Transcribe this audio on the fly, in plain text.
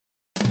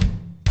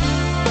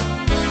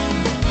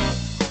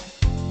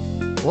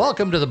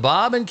Welcome to the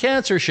Bob and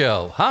Cancer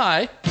Show.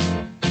 Hi,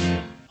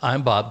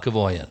 I'm Bob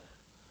Kavoyan.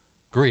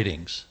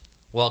 Greetings.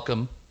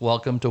 Welcome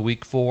to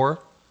week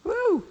 4.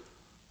 Woo!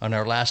 On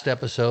our last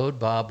episode,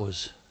 Bob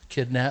was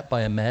kidnapped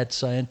by a mad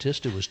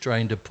scientist who was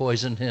trying to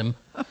poison him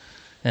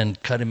and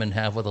cut him in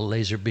half with a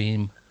laser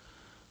beam.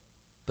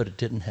 But it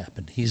didn't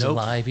happen. He's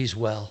alive. He's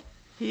well.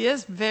 He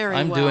is very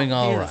I'm well. doing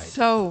all he right. Is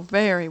so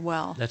very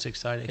well. That's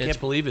exciting. I can't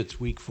believe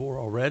it's week 4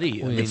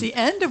 already. It's the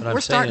end of.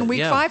 We're starting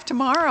week 5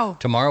 tomorrow.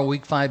 Tomorrow,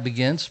 week 5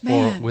 begins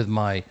with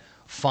my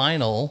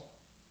final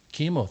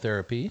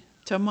chemotherapy.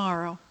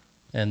 Tomorrow.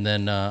 And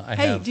then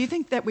Hey, do you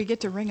think that we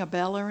get to ring a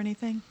bell or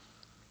anything?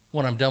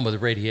 When I'm done with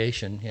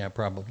radiation, yeah,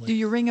 probably. Do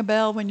you ring a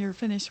bell when you're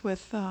finished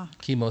with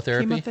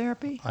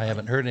chemotherapy? I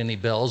haven't heard any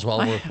bells while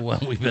we've been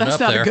up there. That's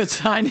not a good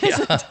sign, is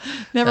it?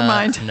 Never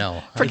mind.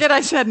 No. Forget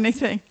I said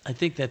anything. I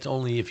think that's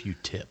only if you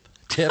tip.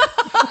 Tip?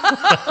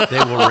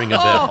 They will ring a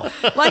bell.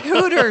 Like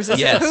Hooters. Is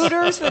Yes. it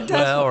Hooters that does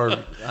Well,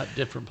 or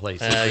different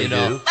places. They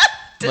do.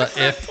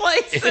 different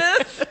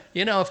places?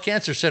 If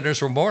cancer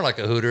centers were more like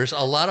a Hooters, a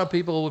lot of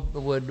people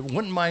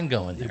wouldn't mind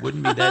going there. It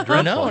wouldn't be that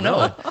dreadful.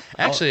 No.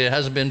 Actually, it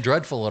hasn't been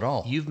dreadful at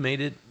all. You've made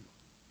it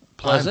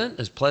pleasant,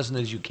 as pleasant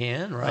as you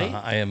can, right?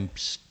 I am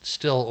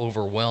still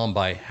overwhelmed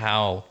by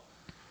how,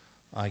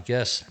 I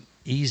guess,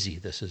 easy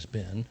this has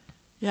been.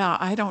 Yeah,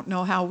 I don't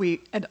know how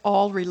we at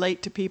all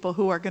relate to people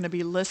who are going to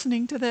be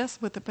listening to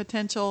this with a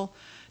potential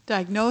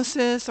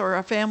diagnosis or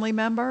a family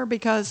member,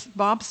 because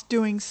Bob's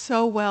doing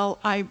so well.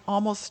 I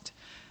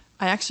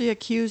actually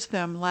accused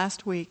them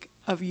last week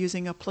of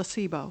using a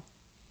placebo.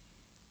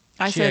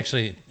 She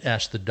actually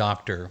asked the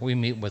doctor. We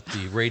meet with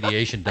the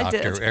radiation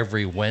doctor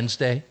every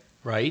Wednesday.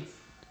 Right.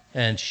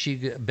 And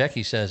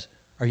Becky says,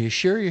 "Are you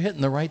sure you're hitting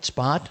the right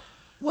spot?"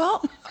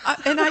 Well,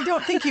 and I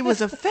don't think he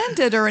was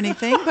offended or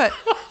anything, but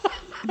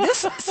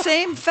this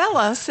same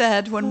fella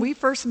said when we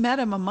first met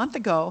him a month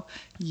ago,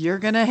 "You're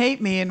going to hate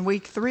me in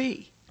week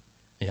 3.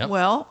 Yep.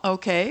 Well,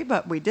 okay,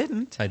 but we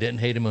didn't. I didn't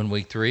hate him in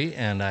week 3,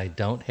 and I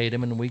don't hate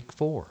him in week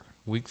 4.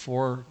 Week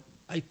 4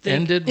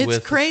 ended it's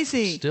with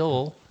crazy.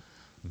 Still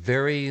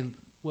very...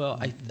 Well,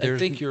 I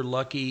think you're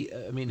lucky.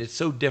 I mean, it's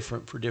so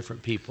different for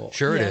different people.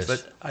 Sure it is.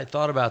 But I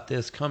thought about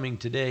this coming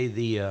today.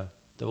 The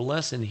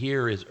lesson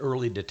here is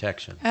early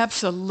detection.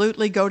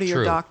 Absolutely go to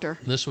your doctor.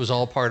 This was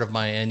all part of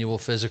my annual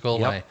physical.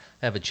 Yep. I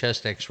have a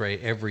chest x-ray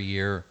every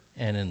year,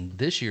 and in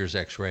this year's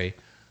x-ray,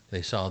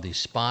 they saw these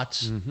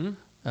spots,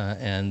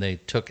 and they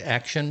took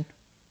action,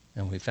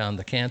 and we found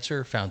the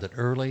cancer, found it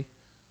early,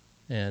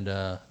 and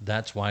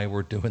that's why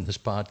we're doing this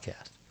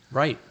podcast.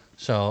 Right.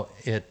 So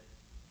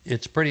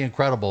it's pretty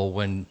incredible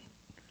when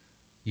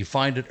you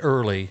find it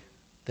early.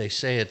 They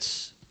say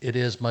it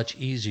is much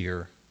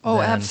easier.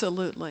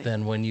 Absolutely.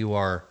 Than when you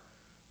are,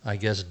 I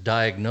guess,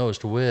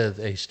 diagnosed with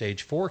a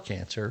stage 4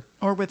 cancer.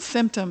 Or with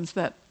symptoms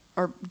that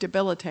are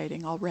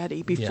debilitating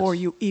already before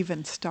you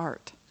even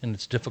start. And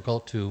it's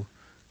difficult to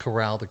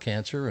corral the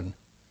cancer,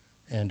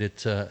 and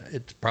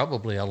it's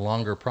probably a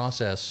longer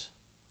process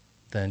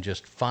than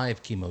just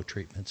 5 chemo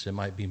treatments. It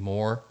might be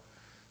more.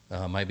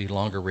 Might be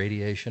longer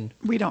radiation.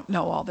 We don't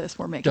know all this.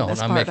 We're making this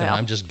part out.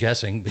 I'm just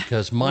guessing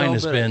because mine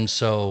has been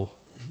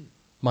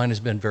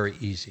very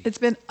easy. It's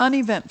been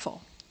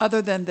uneventful,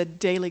 other than the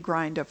daily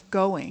grind of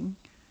going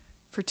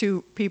for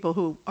 2 people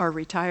who are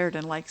retired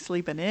and like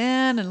sleeping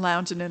in and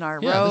lounging in our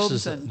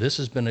robes. This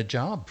has been a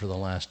job for the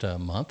last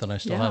month, and I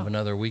still have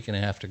another week and a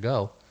half to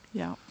go.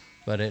 Yeah.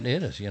 But it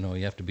is, you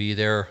have to be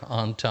there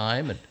on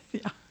time,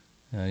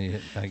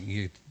 and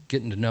you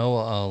getting to know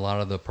a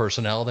lot of the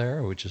personnel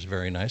there, which is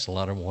very nice. A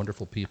lot of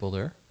wonderful people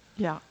there.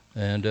 Yeah.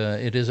 And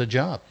it is a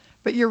job.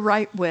 But you're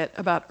right, Whit,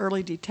 about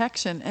early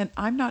detection. And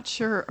I'm not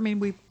sure,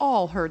 we've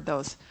all heard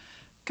those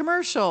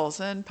commercials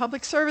and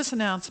public service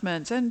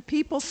announcements and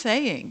people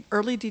saying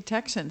early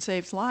detection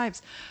saves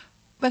lives.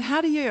 But how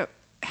do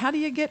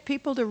you get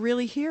people to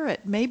really hear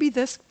it? Maybe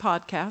that's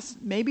what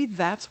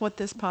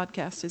this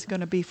podcast is going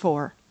to be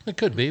for. It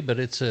could be, but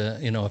it's,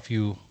 if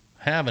you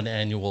have an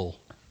annual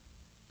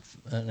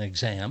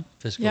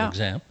physical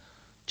exam,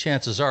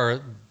 chances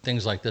are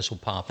things like this will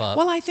pop up.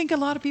 Well, I think a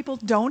lot of people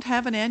don't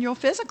have an annual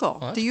physical.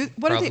 Well,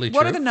 What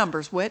are the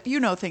numbers, Whit? You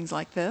know things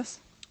like this.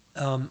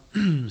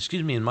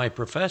 Excuse me, in my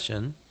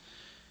profession,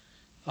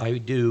 I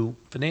do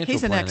financial planning.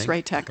 He's an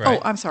X-ray tech. Right.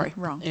 Oh, I'm sorry,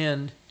 wrong.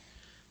 And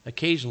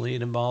occasionally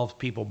it involves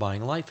people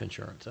buying life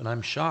insurance. And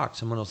I'm shocked.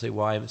 Someone will say,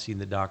 well, I haven't seen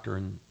the doctor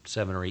in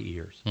 7 or 8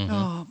 years. Mm-hmm.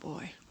 Oh,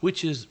 boy.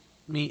 Which is,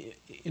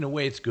 in a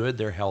way, it's good.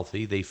 They're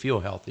healthy. They feel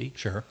healthy.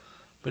 Sure.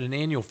 But an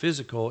annual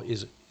physical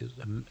is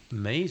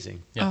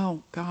amazing. Yeah.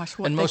 Oh, gosh.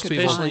 What And they most could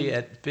people- Especially find.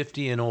 at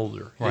 50 and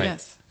older. Right.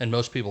 Yes. And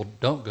most people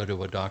don't go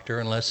to a doctor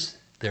unless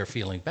they're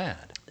feeling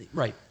bad.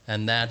 Right.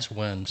 And that's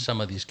when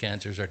some of these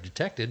cancers are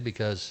detected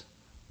because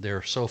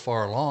they're so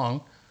far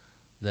along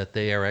that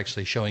they are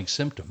actually showing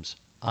symptoms.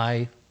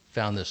 I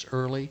found this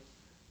early,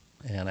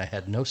 and I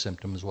had no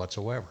symptoms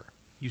whatsoever.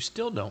 You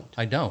still don't.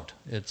 I don't.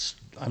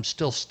 I'm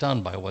still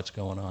stunned by what's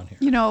going on here.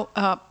 You know,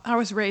 I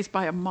was raised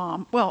by a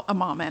mom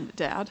and a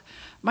dad.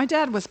 My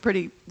dad was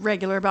pretty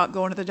regular about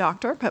going to the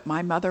doctor, but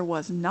my mother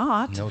was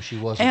not. No, she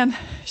wasn't. And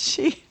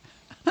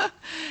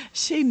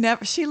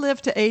she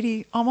lived to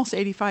 80, almost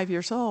 85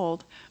 years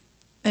old,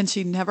 and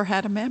she never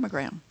had a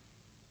mammogram.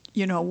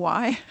 You know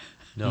why?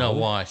 No,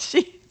 why?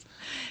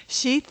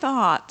 She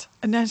thought,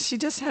 and then she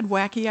just had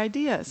wacky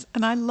ideas.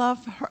 And I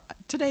love her.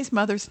 Today's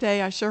Mother's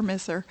Day. I sure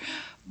miss her.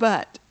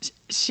 But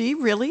she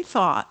really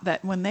thought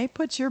that when they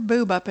put your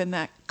boob up in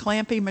that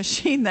clampy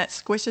machine that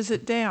squishes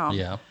it down,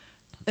 Yeah.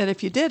 that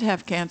if you did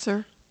have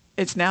cancer,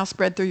 it's now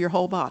spread through your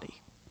whole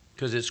body.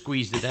 Because it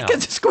squeezed it out.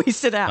 Because it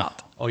squeezed it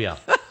out. Oh, yeah.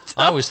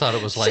 I always thought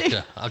it was like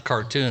a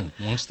cartoon.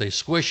 Once they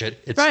squish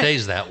it, it Right.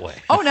 stays that way.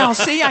 Oh, now,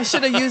 see, I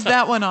should have used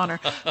that one on her.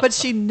 But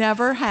she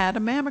never had a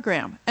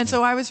mammogram. And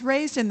so I was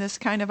raised in this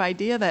kind of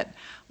idea that,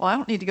 well, I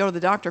don't need to go to the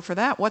doctor for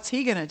that. What's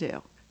he going to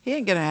do? He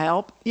ain't going to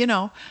help. You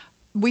know,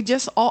 we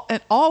just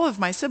all of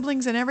my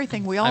siblings and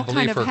everything, we all I kind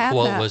believe of her had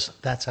quote that. was,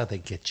 "That's how they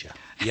get you.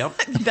 Yep.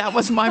 That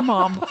was my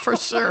mom, for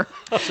sure.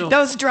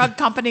 Those drug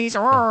companies.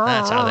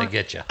 That's how they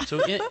get you."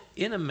 So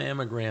in a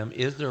mammogram,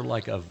 is there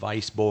like a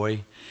vice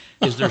boy?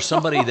 Is there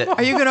somebody that...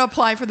 Are you going to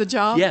apply for the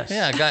job? Yes.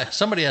 Yeah,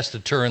 somebody has to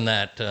turn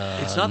that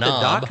It's not knob. the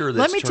doctor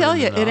that's Let me tell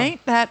turning you, the knob. it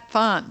ain't that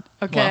fun,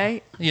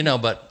 okay? Well, you know,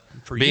 but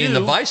For being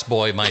the you- vice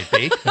boy might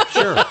be.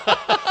 Sure.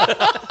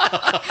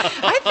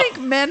 I think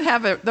men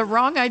have the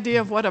wrong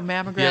idea of what a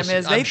mammogram Yes,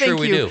 is. I'm They sure think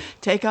we you do.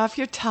 take off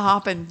your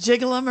top and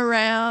jiggle them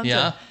around.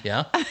 Yeah,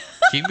 yeah.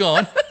 Keep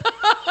going.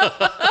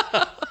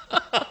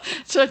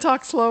 Should I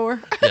talk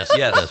slower? Yes,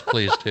 Yes. yes,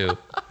 please do.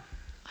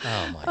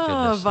 Oh my Oh,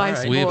 goodness! vice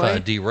right. We've boy.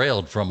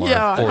 derailed from our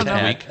Yeah, I fourth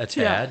know. week. A tad.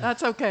 Yeah,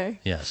 that's okay.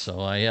 Yes, so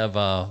I have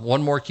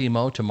one more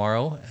chemo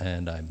tomorrow,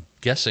 and I'm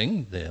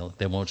guessing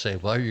they won't say,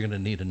 "Well, you're going to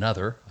need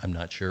another." I'm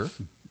not sure.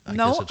 I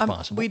guess it's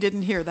possible. we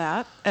didn't hear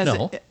that as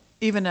No.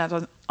 even as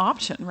an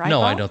option, right?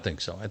 No, I Bob? don't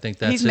think so. I think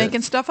that's He's it.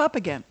 making stuff up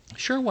again.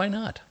 Sure, why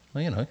not?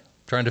 Well, you know,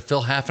 trying to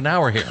fill half an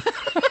hour here.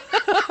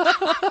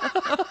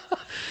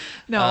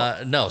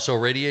 No, No, so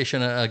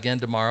radiation again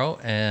tomorrow,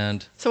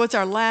 and so it's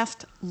our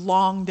last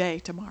long day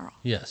tomorrow.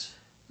 yes,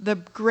 The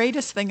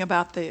greatest thing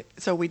about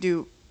so we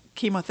do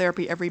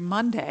chemotherapy every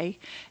Monday,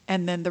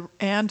 and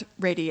and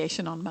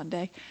radiation on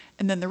Monday,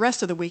 and then the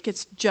rest of the week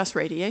it's just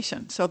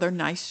radiation. So they're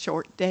nice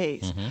short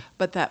days, Mm-hmm.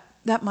 but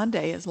that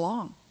Monday is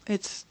long.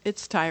 It's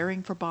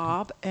tiring for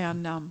Bob,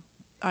 and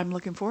I'm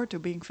looking forward to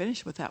being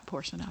finished with that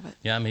portion of it.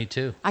 yeah, me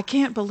too. I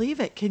can't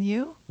believe it. Can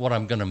you? What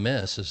I'm going to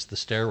miss is the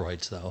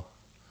steroids, though.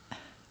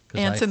 'Cause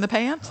Ants in the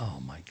pants?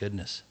 Oh my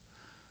goodness!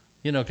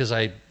 You know, because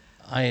I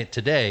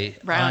today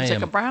Brown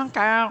chicken, brown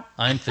cow.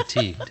 I'm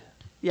fatigued.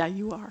 Yeah,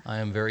 you are. I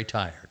am very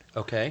tired,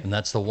 Okay. and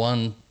that's the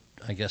one,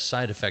 I guess,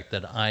 side effect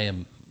that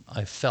I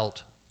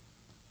felt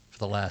for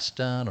the last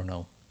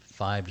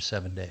 5 to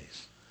 7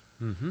 days.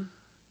 Mm-hmm.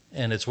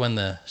 And it's when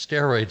the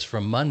steroids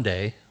from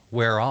Monday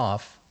wear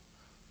off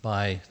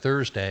by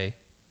Thursday,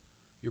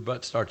 Your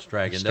butt starts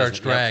dragging, it starts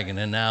doesn't it? dragging,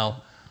 and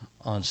now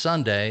on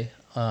Sunday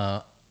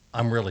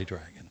I'm really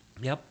dragging.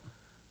 Yep.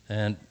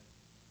 And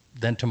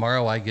then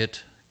tomorrow I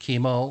get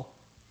chemo,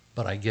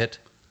 but I get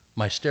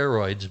my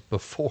steroids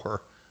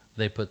before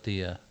they put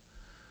the, what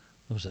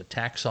was it,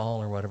 Taxol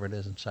or whatever it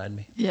is inside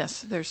me.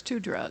 Yes, there's 2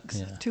 drugs,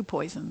 Yeah. 2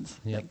 poisons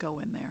Yep. that go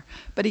in there.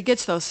 But he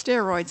gets those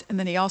steroids, and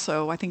then he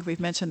also, I think we've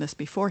mentioned this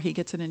before, he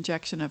gets an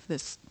injection of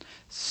this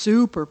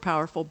super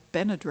powerful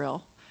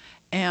Benadryl.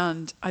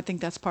 And I think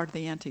that's part of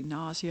the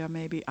anti-nausea,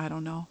 maybe, I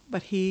don't know.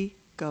 But he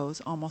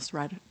goes almost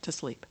right to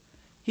sleep.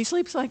 He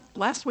sleeps like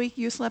last week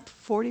you slept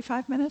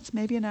 45 minutes,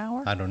 maybe an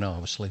hour. I don't know, I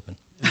was sleeping.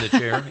 In the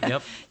chair.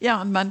 Yep. Yeah,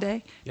 on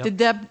Monday. Yep. Did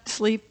Deb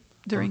sleep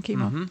during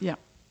chemo? Mhm. Yeah.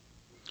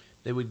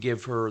 They would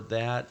give her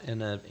that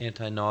and an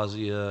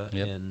anti-nausea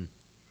Yep. and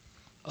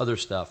other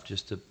stuff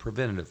just to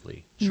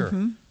preventatively. Sure.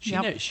 Mhm. She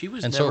Yep. she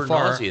was And so never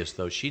far- nauseous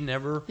though. She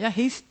never. Yeah,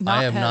 he's not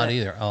I have had not it.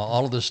 either.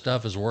 All of this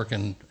stuff is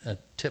working at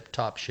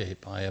tip-top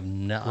shape. I've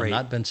Great.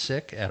 not been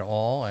sick at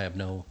all. I have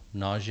no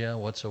nausea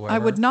whatsoever. I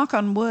would knock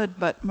on wood,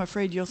 but I'm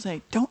afraid you'll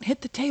say, don't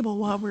hit the table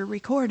while we're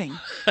recording.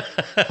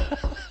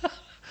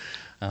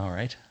 All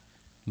right.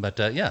 But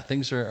yeah,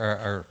 things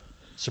are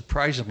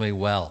surprisingly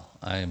well.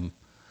 I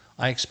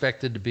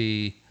expected to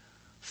be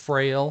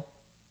frail,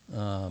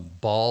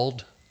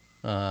 bald.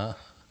 All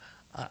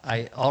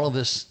of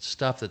this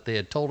stuff that they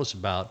had told us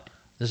about,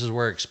 this is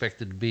where I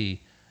expected to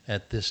be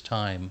at this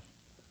time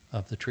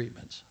of the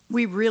treatments.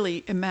 We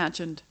really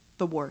imagined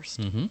the worst.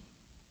 Mm-hmm.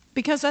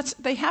 Because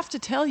they have to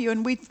tell you,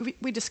 and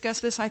we discuss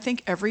this, I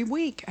think, every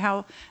week,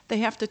 how they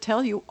have to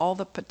tell you all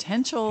the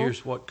potential.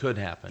 Here's what could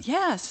happen.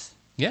 Yes.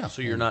 Yeah.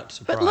 So you're not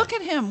surprised. But look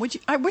at him.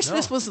 I wish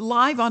this No. was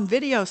live on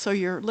video so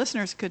your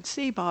listeners could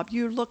see, Bob.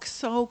 You look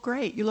so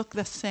great. You look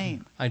the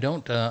same. I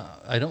don't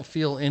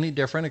feel any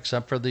different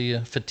except for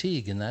the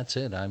fatigue, and that's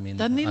it. I mean,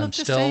 Doesn't he I'm look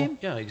the still, same?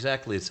 Yeah,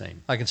 exactly the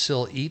same. I can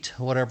still eat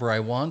whatever I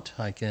want.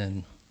 I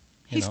can.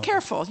 He's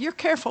careful. You're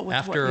careful with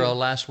After what you...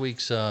 last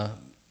week's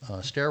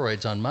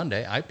steroids on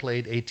Monday, I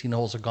played 18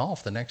 holes of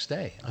golf the next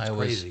day. That's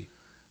crazy.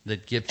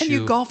 that gives And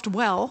you golfed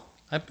well.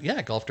 I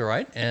golfed all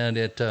right, and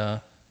it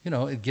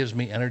it gives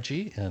me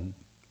energy, and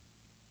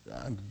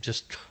I'm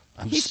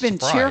He's been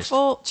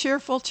surprised.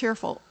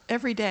 cheerful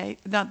every day.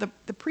 Now,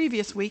 the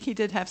previous week, he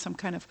did have some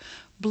kind of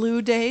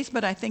blue days,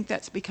 but I think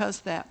that's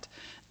because that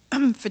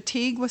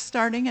fatigue was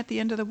starting at the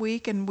end of the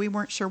week, and we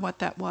weren't sure what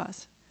that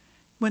was.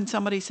 When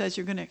somebody says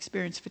you're going to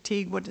experience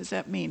fatigue, what does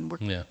that mean?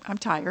 I'm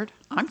tired.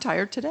 I'm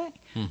tired today.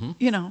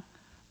 Mm-hmm.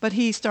 But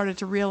he started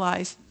to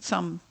realize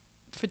some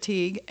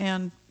fatigue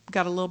and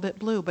got a little bit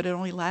blue, but it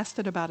only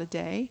lasted about a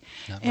day.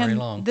 Not and very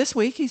long. This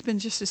week, he's been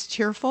just as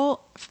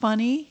cheerful,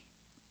 funny,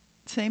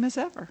 same as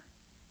ever.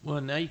 Well,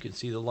 now you can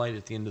see the light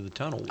at the end of the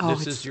tunnel. Oh,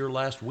 This is your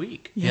last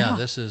week. Yeah.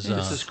 This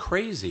is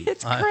Crazy.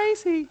 It's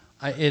crazy.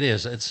 It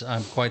is.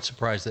 I'm quite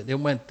surprised that it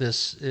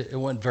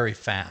went very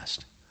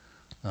fast.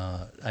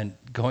 And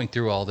going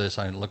through all this,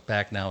 I look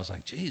back now. I was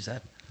like, geez,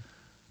 that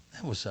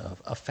was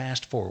a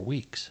fast 4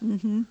 weeks.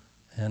 Mm-hmm.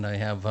 And I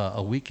have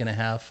a week and a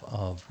half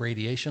of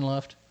radiation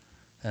left,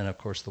 and of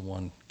course the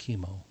one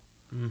chemo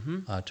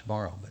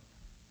tomorrow.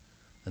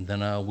 And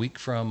then a week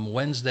from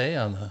Wednesday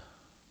on the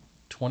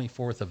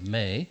 24th of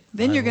May.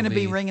 Then you're going to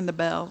be ringing the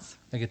bells.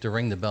 I get to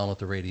ring the bell at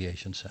the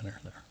radiation center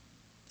there.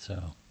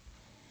 So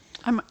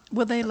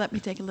will they let me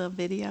take a little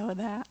video of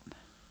that?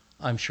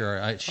 I'm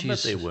sure. I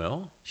bet they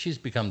will. She's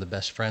become the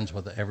best friends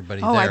with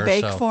everybody Oh, there. I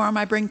bake for them.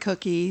 I bring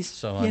cookies.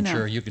 So I'm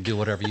sure you can do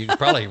whatever. You could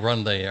probably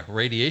run the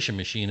radiation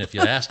machine if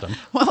you asked them.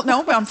 Well,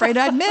 no, but I'm afraid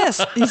I'd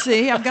miss. You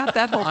see, I've got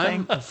that whole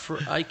thing.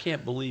 I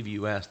can't believe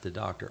you asked the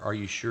doctor, are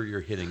you sure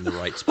you're hitting the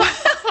right spot?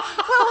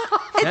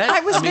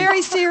 I was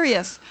very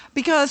serious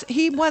because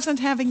he wasn't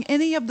having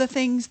any of the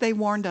things they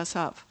warned us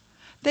of.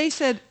 They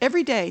said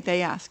every day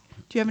they ask,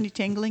 do you have any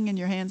tingling in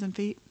your hands and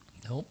feet?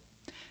 Nope.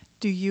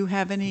 Do you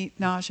have any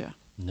nausea?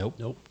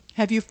 Nope.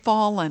 Have you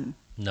fallen?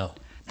 No.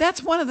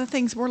 That's one of the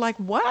things we're like,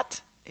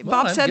 what?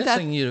 Well, Bob said I'm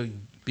guessing you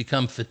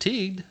become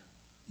fatigued.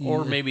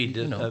 Or maybe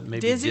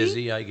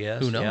dizzy, I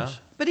guess. Who knows? Yeah.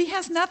 But he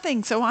has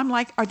nothing. So I'm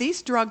like, are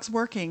these drugs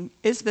working?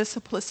 Is this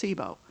a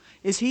placebo?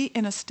 Is he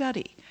in a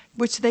study?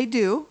 Which they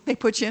do. They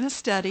put you in a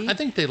study. I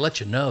think they let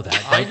you know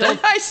that. I don't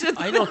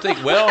think,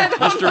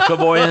 Mr.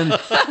 Kaboyan,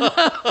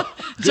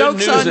 good Joke's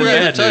news on and you.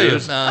 bad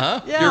news.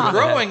 Uh-huh. Yeah. You're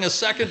growing a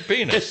second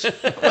penis. Wait,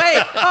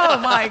 oh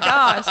my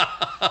gosh.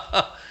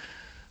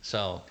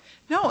 So.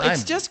 No,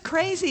 it's just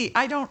crazy.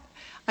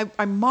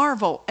 I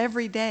marvel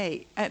every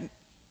day. And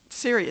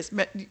serious.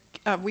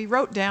 We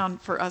wrote down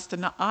for us to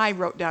know. I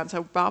wrote down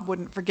so Bob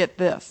wouldn't forget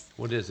this.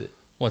 What is it?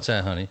 What's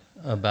that, honey?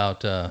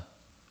 About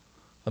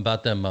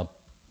them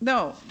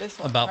No, this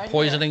one. about right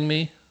poisoning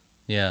me?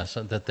 Yeah,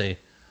 so that they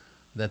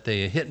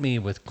hit me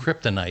with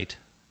kryptonite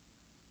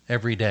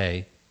every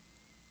day,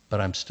 but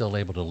I'm still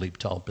able to leap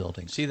tall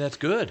buildings. See, that's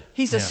good.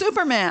 He's a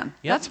Superman.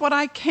 Yep. That's what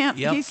I can't.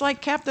 Yep. He's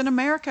like Captain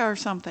America or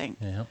something.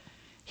 Yeah.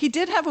 He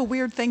did have a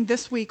weird thing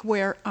this week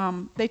where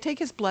they take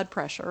his blood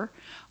pressure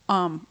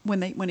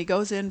when he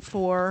goes in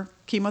for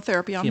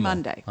chemotherapy on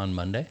Monday. On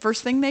Monday.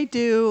 First thing they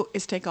do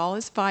is take all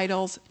his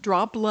vitals,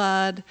 draw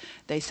blood.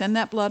 They send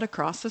that blood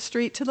across the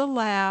street to the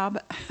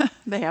lab.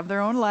 They have their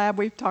own lab.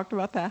 We've talked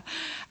about that.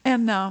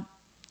 And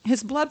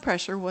his blood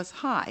pressure was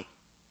high.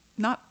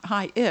 Not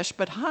high-ish,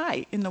 but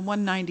high in the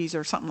 190s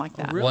or something like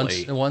that. Oh,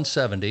 really?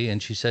 170,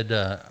 and she said,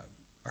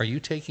 are you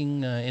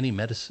taking any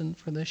medicine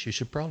for this? You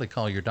should probably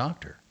call your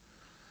doctor.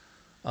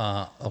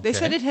 Okay. They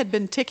said it had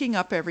been ticking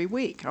up every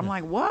week. I'm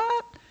like,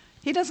 what?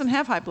 He doesn't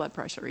have high blood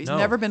pressure. He's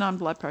never been on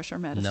blood pressure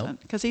medicine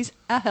because he's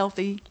a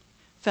healthy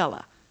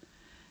fella.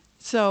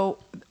 So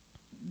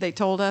they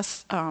told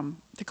us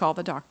to call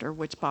the doctor,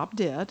 which Bob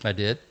did. I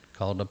did.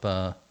 Called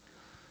up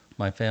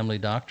my family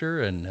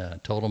doctor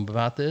and told him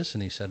about this,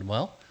 and he said,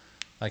 well,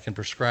 I can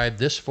prescribe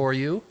this for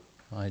you.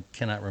 I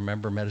cannot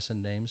remember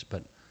medicine names,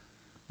 but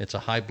it's a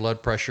high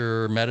blood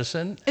pressure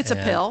medicine. It's a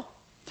pill.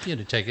 You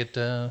know, take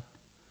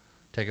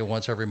it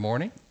once every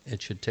morning.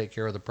 It should take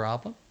care of the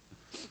problem.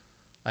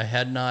 I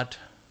had not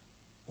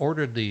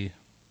ordered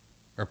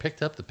or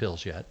picked up the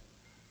pills yet,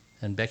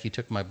 and Becky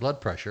took my blood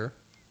pressure,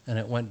 and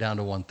it went down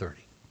to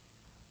 130.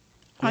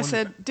 I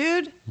said,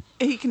 dude,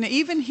 he can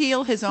even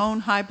heal his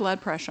own high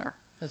blood pressure.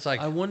 It's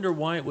like I wonder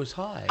why it was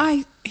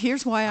high.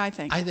 Here's why I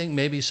think. I think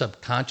maybe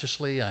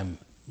subconsciously I'm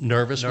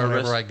nervous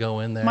whenever I go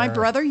in there. My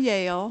brother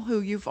Yale, who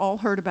you've all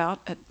heard about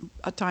at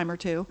a time or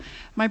two,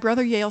 my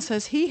brother Yale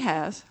says he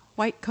has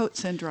white coat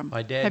syndrome.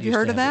 My dad have you used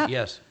heard to of have that? it.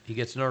 Yes, he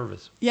gets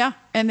nervous. Yeah,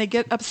 and they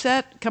get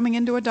upset coming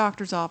into a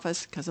doctor's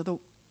office because of the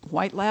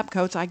white lab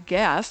coats, I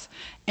guess,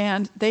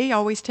 and they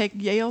always take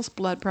Yale's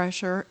blood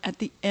pressure at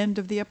the end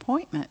of the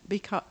appointment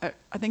because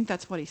I think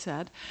that's what he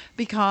said.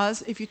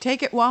 Because if you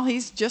take it while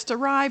he's just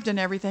arrived and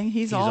everything,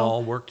 he's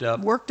all worked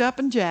up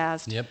and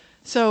jazzed. Yep.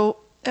 So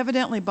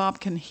evidently Bob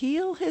can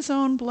heal his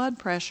own blood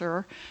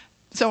pressure.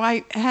 So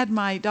I had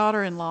my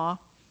daughter-in-law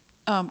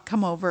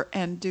come over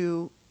and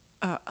do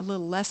a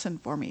little lesson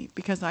for me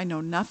because I know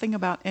nothing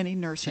about any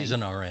nursing. She's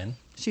an RN.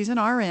 She's an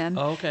RN.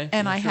 Oh, okay.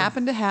 And Yeah, I sure.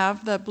 happen to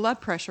have the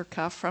blood pressure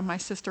cuff from my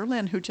sister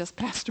Lynn, who just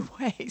passed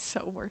away.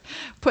 So we're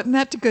putting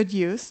that to good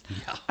use.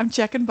 Yeah. I'm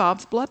checking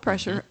Bob's blood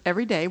pressure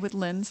every day with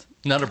Lynn's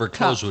None of her cuff.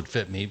 clothes would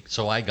fit me,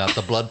 so I got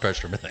the blood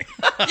pressure thing.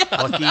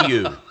 Lucky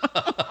you.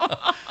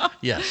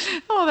 Yes.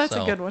 Oh, that's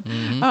So, a good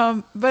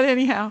one. But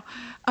anyhow,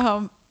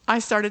 I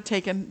started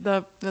taking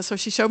so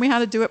she showed me how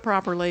to do it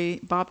properly.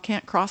 Bob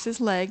can't cross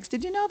his legs.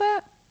 Did you know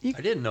that? I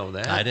didn't know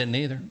that. I didn't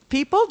either.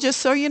 People,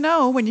 just so you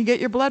know, when you get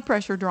your blood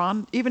pressure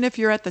drawn, even if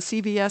you're at the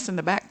CVS in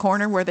the back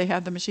corner where they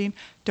have the machine,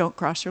 don't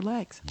cross your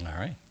legs. All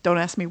right. Don't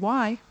ask me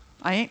why.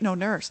 I ain't no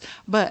nurse.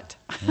 But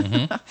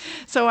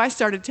so I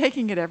started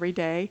taking it every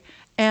day,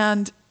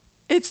 and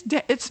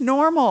it's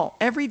normal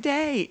every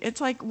day.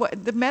 It's like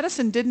the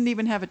medicine didn't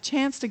even have a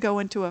chance to go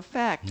into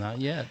effect. Not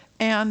yet.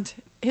 And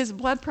his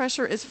blood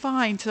pressure is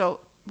fine.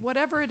 So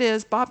whatever it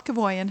is, Bob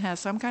Kavoyan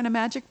has some kind of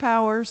magic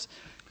powers.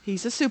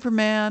 He's a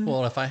Superman.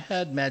 Well, if I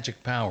had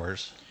magic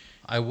powers,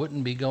 I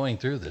wouldn't be going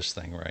through this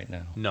thing right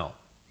now. No.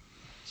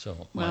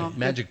 So Well, my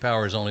magic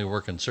powers only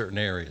work in certain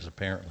areas,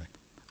 apparently.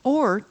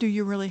 Or do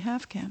you really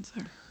have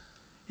cancer?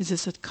 Is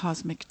this a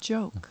cosmic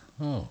joke?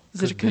 Oh,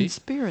 Is it a could be.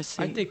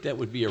 conspiracy? I think that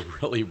would be a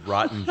really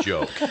rotten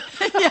joke.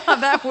 yeah,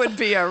 that would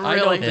be a I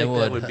don't really. think It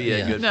that would be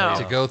a good No.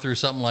 plan. To go through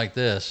something like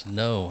this,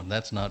 no,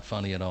 that's not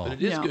funny at all.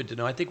 But it is No. good to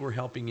know. I think we're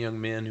helping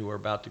young men who are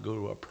about to go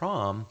to a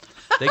prom.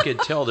 They could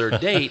tell their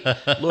date,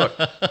 look,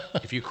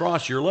 if you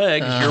cross your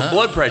legs, your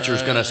blood pressure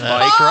is going to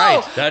spike. That's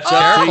right. That's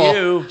Careful. up to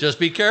you. Just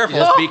be careful.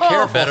 Just be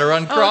careful. Better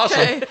uncross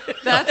Okay,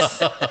 them.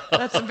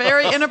 that's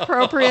very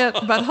inappropriate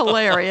but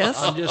hilarious.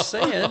 I'm just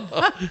saying.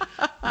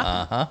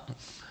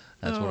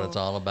 That's what it's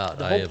all about.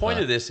 The whole point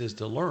of this is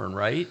to learn,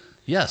 right?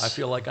 Yes. I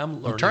feel like I'm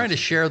learning. I'm trying to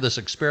share this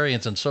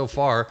experience, and so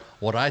far,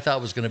 what I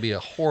thought was going to be a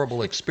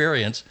horrible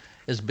experience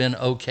has been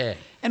okay.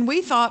 And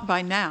we thought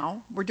by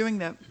now we're doing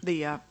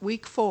the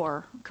week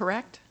 4,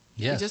 correct?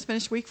 Yes. We just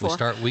finished week We 4.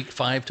 start week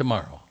 5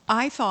 tomorrow.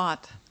 I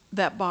thought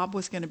that Bob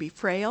was going to be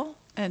frail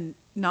and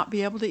not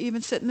be able to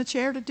even sit in the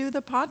chair to do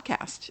the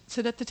podcast,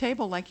 sit at the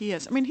table like he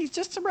is. I mean, he's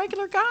just a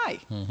regular guy.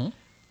 Mm-hmm.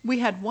 We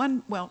had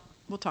one, well,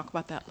 we'll talk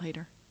about that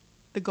later,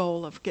 the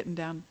goal of getting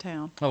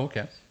downtown. Oh,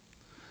 okay.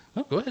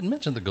 Well, go ahead and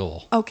mention the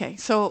goal. Okay,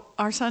 so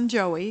our son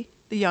Joey,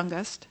 the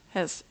youngest,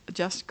 has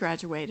just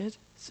graduated,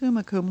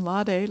 summa cum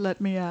laude, let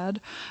me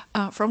add,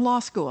 from law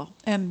school.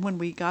 And when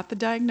we got the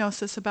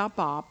diagnosis about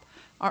Bob,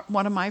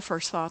 one of my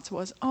first thoughts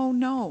was, oh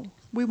no,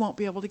 we won't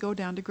be able to go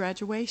down to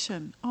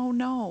graduation. Oh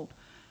no,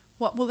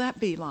 what will that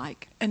be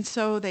like? And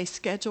so they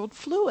scheduled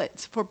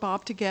fluids for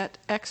Bob to get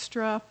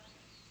extra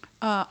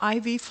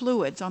IV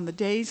fluids on the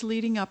days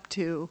leading up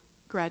to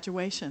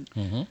graduation.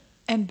 Mm-hmm.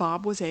 And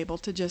Bob was able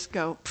to just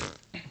go,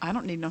 I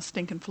don't need no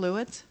stinking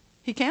fluids.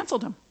 He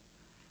canceled them.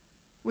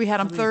 We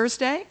had him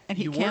Thursday, and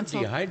he You weren't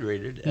canceled.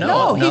 dehydrated.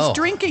 No, he's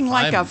drinking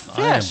like a I am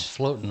fish.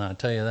 floating, I'll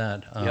tell you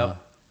that. Yep.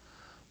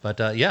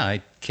 But yeah,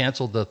 I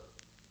canceled the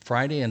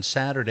Friday and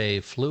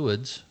Saturday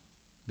fluids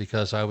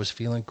because I was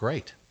feeling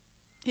great.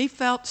 He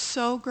felt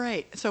so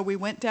great. So we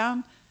went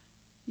down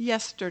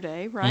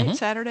yesterday, right? Mhm.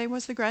 Saturday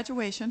was the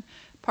graduation.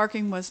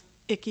 Parking was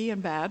icky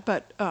and bad,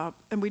 but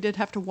and we did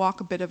have to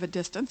walk a bit of a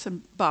distance,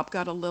 and Bob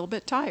got a little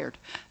bit tired.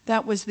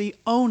 That was the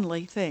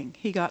only thing.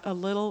 He got a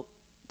little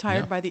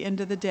tired Yeah. by the end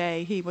of the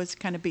day. He was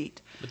kind of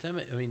beat. But then,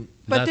 I mean,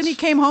 But then he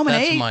came home and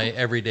That's ate. my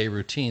everyday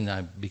routine.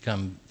 I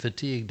become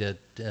fatigued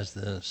as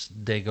the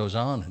day goes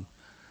on, and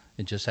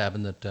it just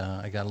happened that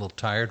I got a little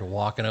tired of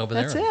walking over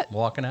That's there and it.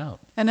 walking out.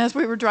 And as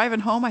we were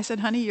driving home, I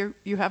said, honey,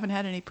 you haven't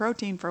had any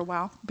protein for a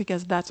while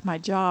because that's my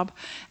job.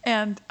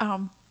 And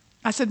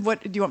I said,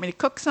 what, do you want me to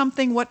cook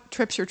something? What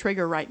trips your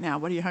trigger right now?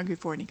 What are you hungry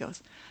for? And he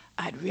goes,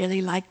 I'd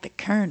really like the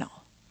Colonel.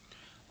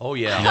 oh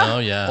yeah. Oh,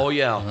 yeah. Oh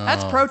yeah.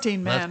 That's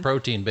protein, man. That's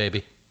protein,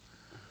 baby.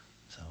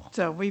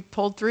 So we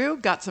pulled through,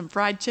 got some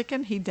fried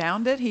chicken. He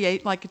downed it. He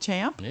ate like a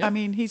champ. Yeah. I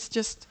mean, he's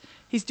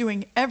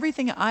doing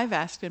everything I've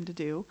asked him to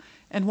do.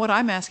 And what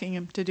I'm asking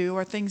him to do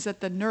are things that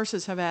the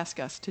nurses have asked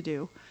us to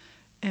do.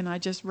 And I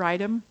just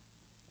write him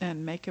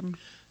and make him.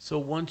 So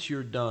once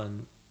you're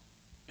done,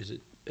 is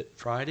it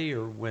Friday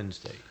or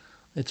Wednesday?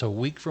 It's a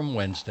week from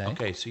Wednesday.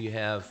 Okay, so you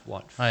have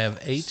what? I have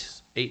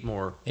eight 8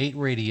 more. 8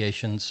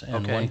 radiations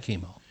and Okay. 1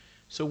 chemo.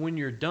 So when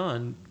you're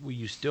done, will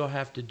you still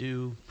have to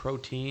do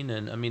protein?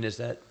 And I mean, is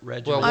that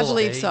regimen? Well, I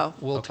believe stay? so.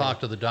 We'll Okay.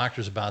 talk to the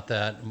doctors about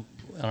that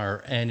in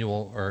our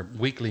annual or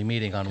weekly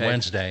meeting on Okay.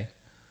 Wednesday.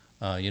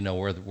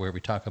 Where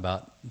we talk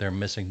about they're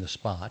missing the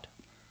spot.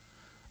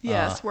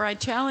 Yes, where I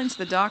challenged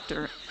the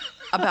doctor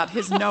about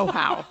his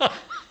know-how.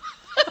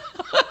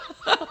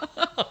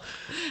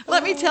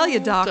 Let me tell you,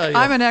 Doc, tell you.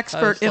 I'm an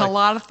expert It's in a like,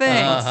 lot of things.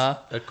 Uh-huh.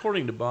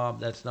 According to Bob,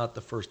 that's not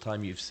the first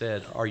time you've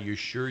said, "Are you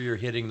sure you're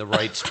hitting the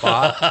right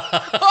spot?"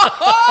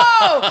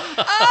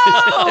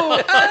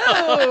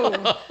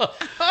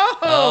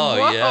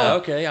 Oh, yeah.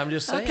 Okay, I'm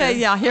just saying. Okay,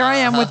 yeah, here I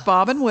am with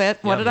Bob and Whit.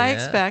 What did I Yeah,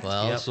 expect?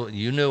 Well, Yep. so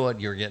you knew what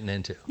you're getting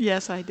into.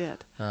 Yes, I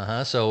did.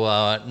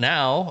 So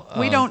now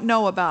We don't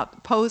know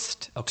about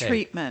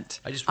post-treatment.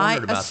 I just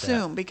wondered about that.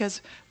 assume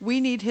because we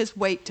need his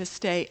weight to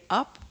stay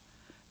up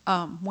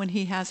when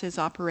he has his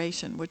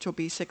operation, which will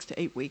be 6 to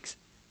 8 weeks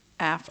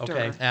after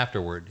Okay.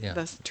 Afterward, yeah.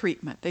 the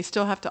treatment. They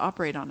still have to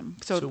operate on him.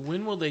 So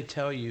when will they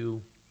tell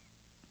you?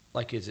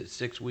 Like, is it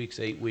 6 weeks,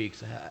 8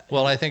 weeks?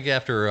 Well, I think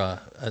after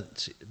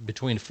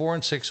between 4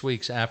 and 6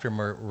 weeks after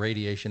my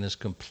radiation is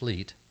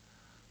complete,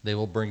 they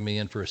will bring me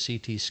in for a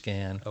CT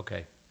scan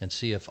Okay. and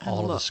see if And all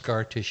of the look.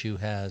 scar tissue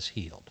has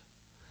healed.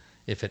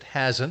 If it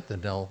hasn't,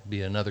 then there'll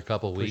be another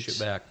couple Push weeks.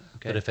 it back.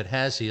 Okay. But if it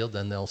has healed,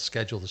 then they'll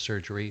schedule the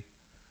surgery,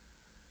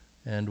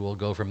 and we'll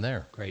go from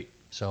there. Great.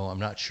 So I'm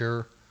not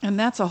sure. And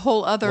that's a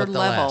whole other What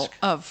they'll level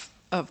ask.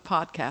 of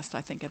podcast,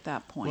 I think, at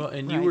that point. Well,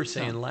 and you right? were So-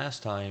 saying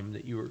last time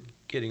that you were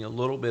getting a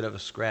little bit of a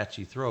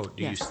scratchy throat.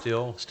 Do you Yes.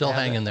 still Still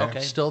have hanging it? there.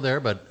 Okay. Still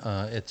there, but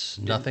it's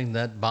nothing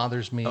that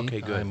bothers me.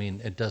 Okay, good. I mean,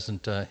 it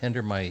doesn't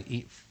hinder my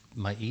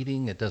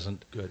eating. It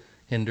doesn't Good.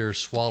 hinder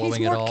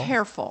swallowing He's at more all.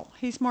 careful.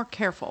 He's more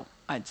careful,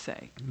 I'd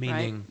say.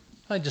 Meaning,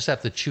 I just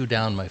have to chew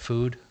down my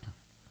food,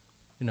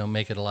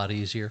 make it a lot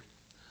easier.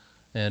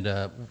 And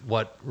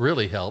what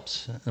really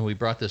helps, and we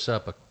brought this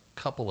up a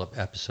couple of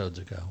episodes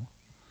ago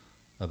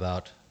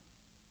about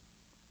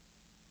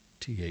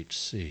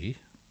THC.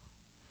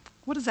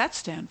 What does that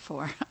stand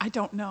for? I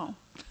don't know.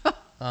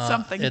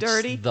 Something It's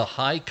dirty. the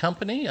high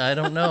company? I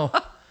don't know.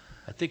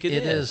 I think it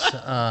It is. is.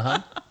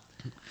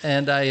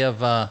 And I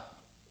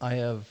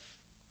have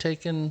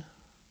taken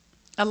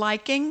A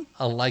liking?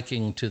 a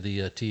liking to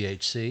the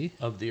THC,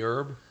 Of the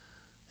herb.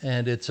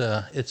 and it's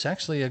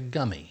actually a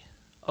gummy.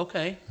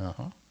 Okay.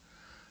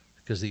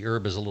 Because the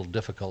herb is a little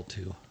difficult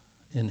to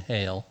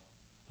inhale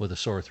with a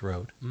sore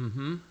throat.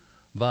 Mm-hmm.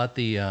 But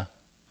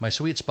my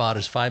sweet spot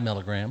is 5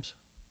 milligrams,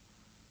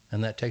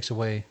 and that takes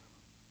away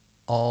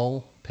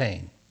all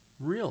pain.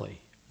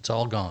 Really? It's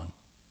all gone.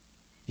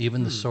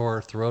 Even the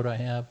sore throat I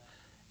have,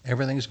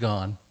 everything's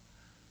gone,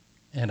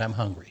 and I'm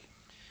hungry.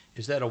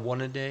 Is that a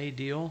one-a-day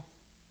deal?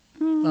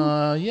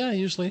 Yeah,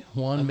 usually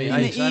one, I mean, In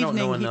maybe, the I don't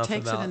know evening, he enough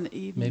takes about- it in the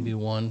evening. maybe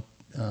one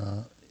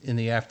in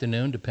the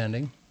afternoon,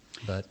 depending.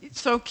 But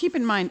So keep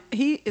in mind,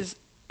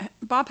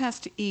 Bob has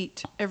to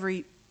eat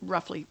every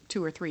roughly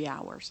 2 or 3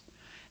 hours.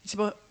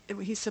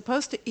 He's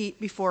supposed to eat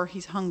before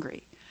he's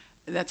hungry.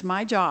 That's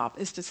my job,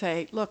 is to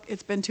say, look,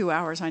 it's been 2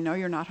 hours. I know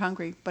you're not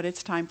hungry, but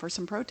it's time for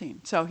some protein.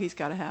 So he's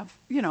got to have,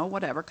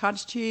 whatever,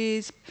 cottage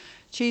cheese,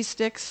 cheese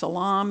sticks,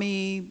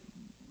 salami,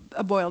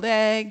 a boiled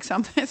egg,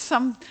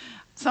 some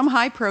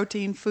high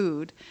protein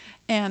food.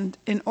 And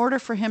in order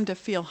for him to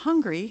feel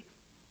hungry,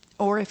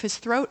 or if his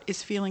throat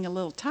is feeling a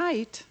little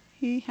tight,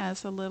 he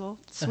has a little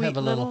sweet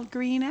little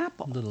green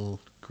apple. little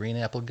green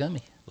apple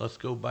gummy. Let's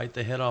go bite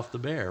the head off the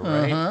bear,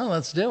 right?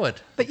 Let's do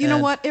it. But you know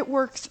And- what? It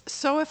works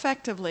so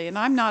effectively, and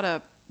I'm not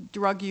a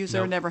drug user,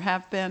 Nope. never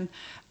have been,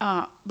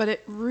 but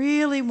it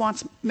really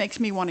makes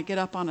me want to get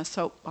up on a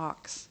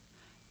soapbox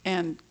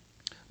and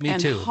Me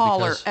too,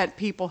 holler because- at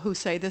people who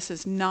say this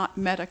is not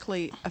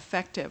medically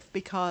effective,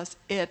 because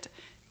it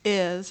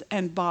is,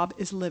 and Bob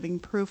is living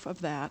proof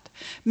of that.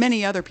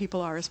 Many other people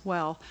are as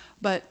well,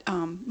 but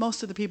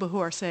most of the people who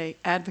are, say,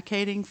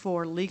 advocating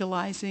for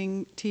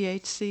legalizing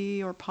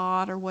THC or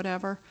pot or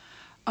whatever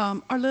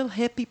are little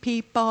hippie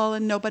people,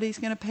 and nobody's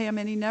going to pay them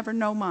any never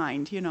no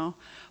mind,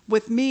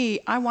 With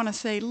me, I want to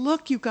say,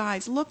 look, you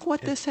guys, look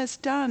what this has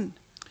done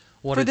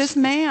What for it's- this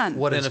man.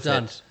 What it's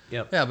done. Benefits.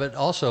 Yep. Yeah, but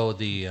also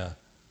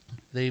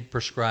they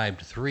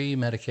prescribed 3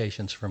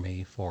 medications for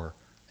me for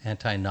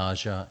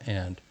anti-nausea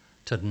and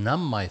to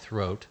numb my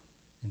throat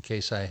in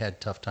case I had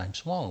tough time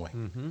swallowing.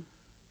 Mm-hmm.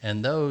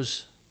 And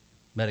those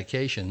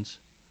medications,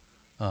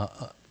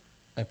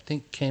 I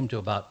think, came to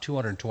about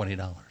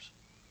 $220.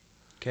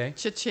 Okay.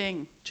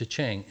 Cha-ching.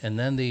 Cha-ching. And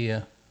then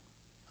the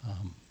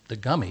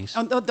gummies.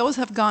 Oh, those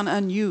have gone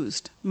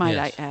unused, might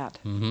Yes. I add.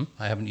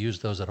 I haven't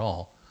used those at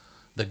all.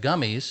 The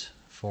gummies,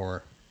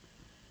 for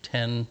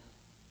 10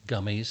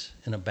 gummies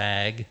in a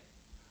bag,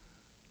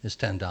 is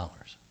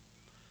 $10.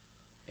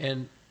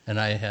 And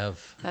I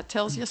have That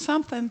tells you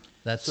something.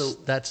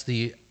 that's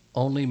the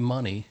only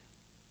money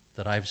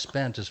that I've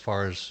spent as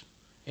far as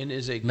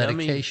is a gummy,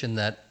 medication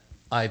that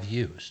I've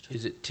used.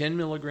 is it 10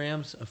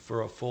 milligrams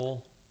for a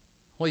full?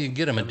 Well, you can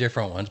get them in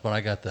different ones, but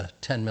I got the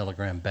 10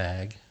 milligram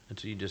bag, And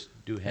so you just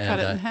do and half. Cut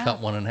it I in half. cut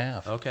one in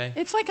half. Okay.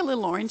 It's like a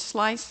little orange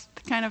slice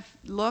kind of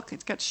look.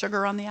 It's got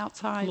sugar on the A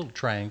outside. little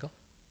triangle.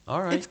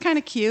 All right. It's kind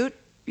of cute.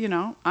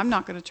 I'm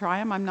not going to try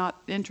them. I'm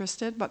not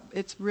interested, but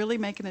it's really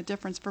making a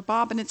difference for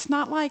Bob. And it's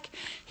not like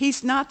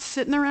he's not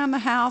sitting around the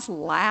house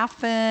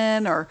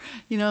laughing or,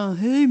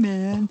 hey,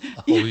 man.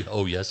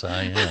 Oh, yes,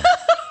 I am.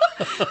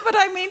 But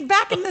I mean,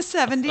 back in the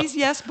 70s,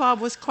 yes,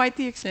 Bob was quite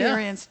the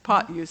experienced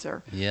pot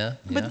user. Yeah.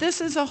 But this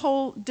is a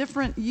whole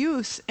different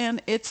use,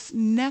 and it's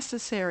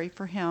necessary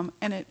for him.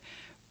 And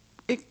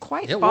it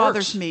quite It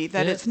bothers works. me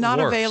that It it's not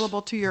works.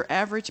 available to your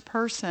average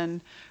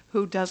person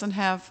who doesn't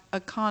have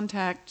a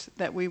contact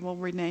that we will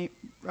remain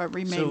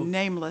So-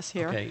 nameless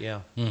here. Okay.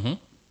 Yeah.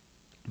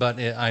 But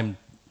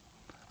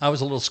I was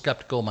a little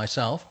skeptical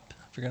myself.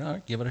 Figured, all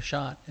right, give it a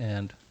shot,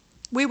 and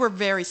We were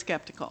very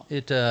skeptical.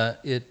 it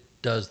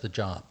does the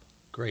job.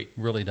 Great.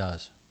 Really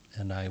does.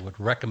 And I would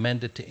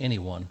recommend it to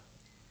anyone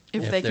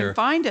If they can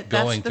find it,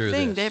 that's going the through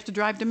thing. this. They have to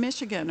drive to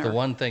Michigan. The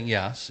one thing,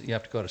 yes, you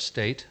have to go to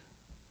state.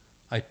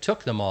 I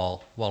took them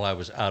all while I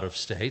was out of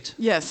state.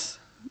 Yes,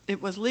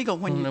 it was legal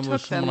when you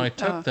took them. When I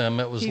took them,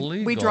 it was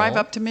legal. We drive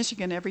up to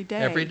Michigan every day.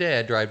 Every day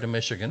I drive to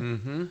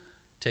Michigan,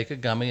 take a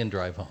gummy, and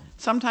drive home.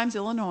 Sometimes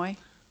Illinois.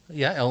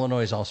 Yeah,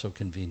 Illinois is also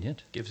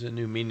convenient. Gives a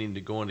new meaning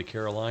to going to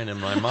Carolina in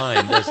my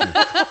mind, doesn't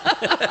it?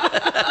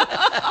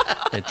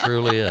 It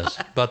truly is.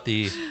 But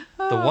the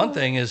one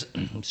thing is,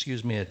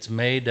 excuse me, it's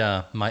made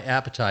my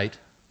appetite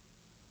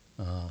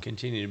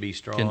Continue to be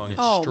strong.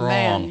 Oh, strong.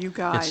 man, you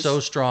guys. It's so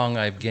strong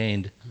I've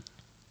gained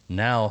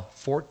now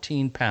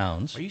 14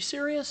 pounds. Are you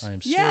serious?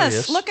 I'm Yes,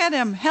 serious. look at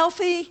him,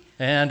 healthy.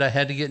 And I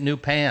had to get new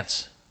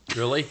pants.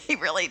 Really? He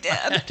really did.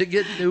 I had to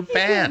get new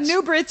pants.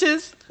 New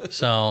britches.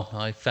 So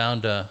I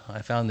found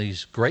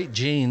these great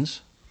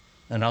jeans,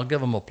 and I'll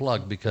give them a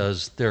plug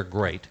because they're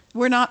great.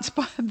 They're not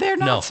sponsoring They're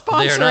not us.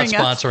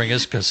 sponsoring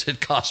us because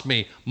it cost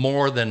me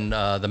more than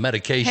the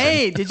medication.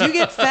 Hey, did you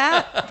get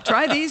fat?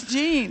 Try these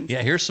jeans.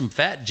 Yeah, here's some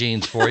fat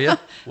jeans for you.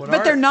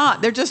 But they're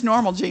not. They're just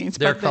normal jeans.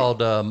 They're but called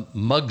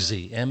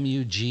Mugsy,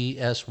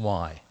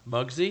 Mugsy.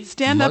 Mugsy?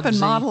 Stand up and Mugsy?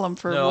 model them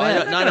for No, Whit. I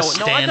don't- I'm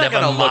I'm not up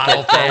gonna and look model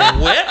at that. for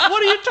Whit.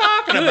 What are you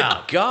talking Good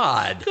about?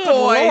 God. Good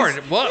Boys. Lord.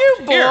 What?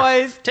 You Here,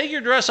 boys. take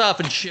your dress off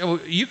and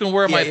you can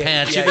wear my Yeah,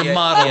 pants. yeah, you can yeah,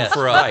 model yes, them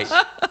for us.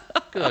 right.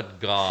 Good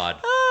God.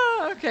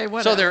 Oh, okay,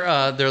 whatever.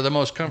 So they're the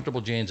most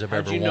comfortable jeans I've How'd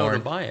ever you know worn. to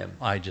buy them?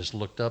 I just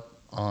looked up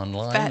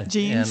online and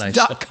I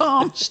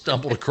Fatjeans.com.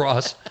 stumbled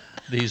across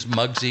these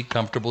Mugsy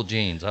comfortable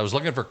jeans. I was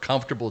looking for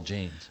comfortable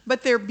jeans.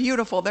 But they're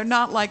beautiful. They're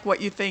not like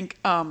what you think,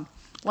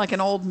 like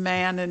an old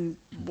man and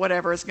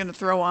whatever is going to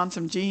throw on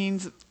some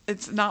jeans.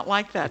 It's not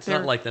like that. It's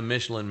not like the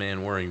Michelin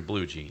man wearing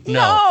blue jeans.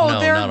 No,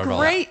 they're not at all.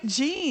 great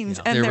jeans,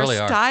 Yeah, and they they're really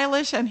are.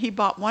 stylish. And he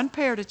bought one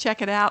pair to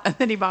check it out, and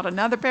then he bought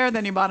another pair,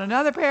 then he bought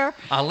another pair.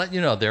 I'll let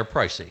you know they're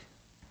pricey,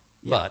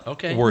 but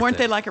Okay. worth Weren't it.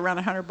 they like around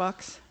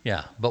 $100?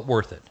 Yeah, but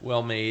worth it.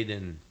 Well made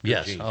and good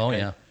Yes. jeans. Oh Okay.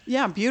 yeah.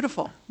 Yeah,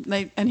 beautiful.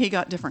 And he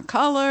got different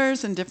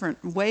colors and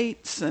different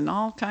weights and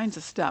all kinds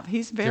of stuff.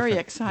 He's very Different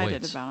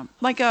excited weights. about them,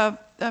 like a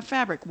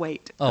fabric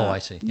weight. Oh, I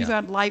see, You yeah.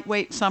 got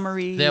lightweight,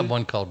 summery. They have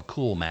one called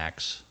Cool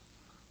Max,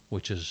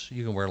 which is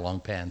you can wear long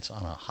pants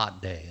on a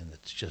hot day, and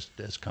it's just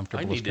as I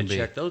comfortable as need to can be.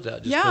 check those out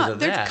just Yeah, because of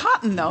they're that.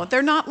 cotton though.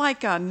 They're not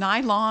like a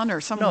nylon or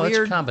some No, weird.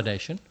 it's a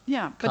combination.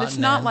 Yeah, but it's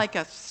cotton not and- like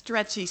a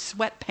stretchy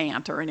sweat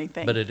pant or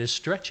anything. But it is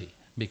stretchy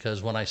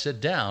because when I sit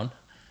down,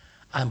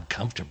 I'm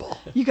comfortable.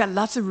 You got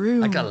lots of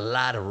room. I got a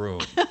lot of room.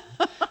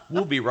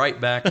 We'll be right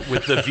back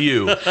with The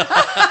View.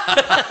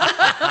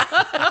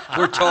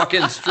 We're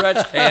talking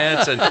stretch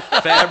pants and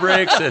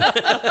fabrics and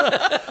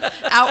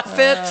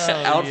outfits.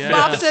 outfits.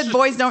 Bob said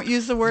boys don't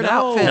use the word No.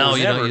 outfit. No,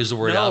 you Never. don't use the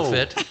word No.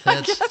 outfit.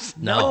 I guess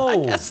no.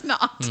 I guess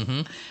not.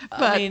 Mm-hmm.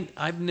 But I mean,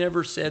 I've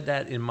never said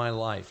that in my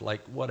life.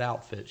 Like, what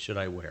outfit should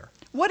I wear?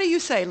 what do you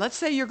say? Let's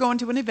say you're going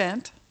to an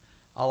event.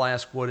 I'll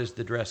ask, what is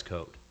the dress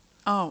code?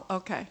 Oh,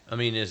 okay. I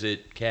mean, is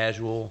it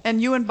casual?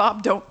 And you and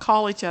Bob don't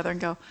call each other and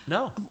go,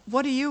 No.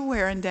 "What are you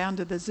wearing down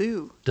to the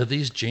zoo?" Do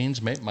these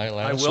jeans make my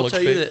I ass will look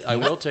tell you big? that. I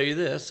will tell you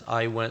this.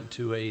 I went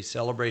to a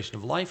celebration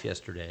of life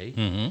yesterday,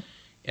 Mm-hmm.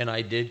 and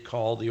I did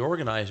call the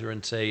organizer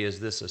and say,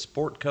 "Is this a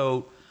sport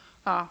coat?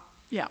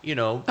 Yeah. You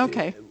know,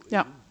 Okay.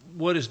 Yeah.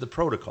 what is the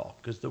protocol?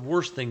 Because the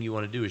worst thing you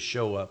want to do is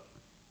show up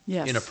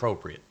Yes.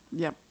 inappropriate."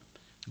 Yep.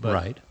 But,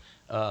 Right.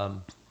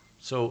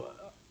 So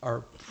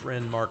our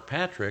friend Mark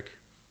Patrick,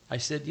 I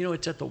said, you know,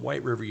 it's at the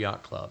White River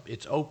Yacht Club.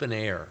 It's open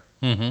air.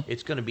 Mm-hmm.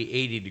 It's going to be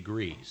 80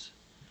 degrees.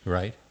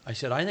 Right. I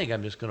said, I think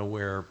I'm just going to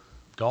wear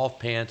golf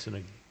pants and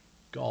a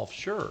golf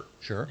shirt.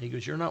 Sure. He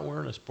goes, you're not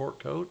wearing a sport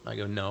coat? I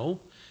go, no.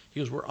 He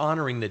goes, we're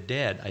honoring the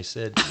dead. I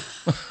said,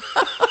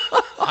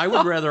 I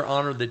would rather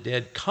honor the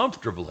dead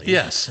comfortably.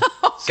 Yes.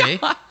 See?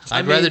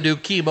 I'd rather do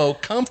chemo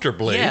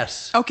comfortably.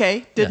 Yes.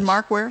 Okay. Did Yes.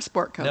 Mark wear a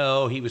sport coat?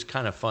 No, he was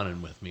kind of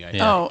funning with me, I think.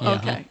 Yeah. Oh, Yeah.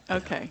 okay.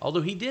 Okay.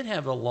 Although he did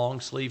have a long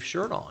sleeve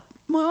shirt on.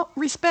 Well,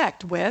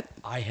 respect, Whit.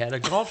 I had a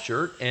golf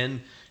shirt,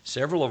 and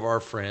several of our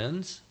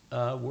friends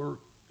were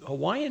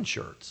Hawaiian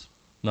shirts.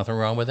 Nothing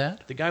wrong with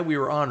that? The guy we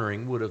were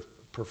honoring would have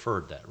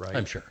preferred that, right?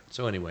 I'm sure.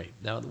 So anyway,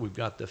 now that we've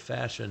got the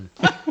fashion,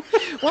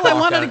 Well, I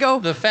wanted to on- go.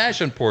 The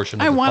fashion portion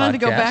of I the wanted to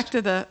go podcast. back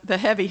to the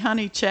heavy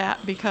honey chat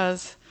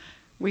because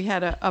we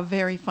had a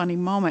very funny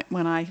moment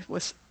when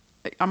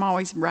I'm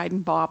always writing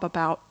Bob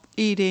about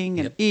eating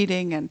and Yep.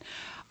 eating and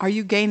are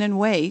you gaining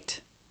weight?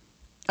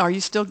 Are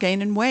you still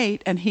gaining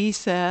weight? And he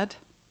said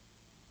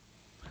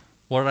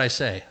What did I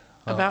say?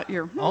 about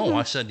your Oh,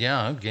 I said, yeah,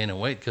 I'm gaining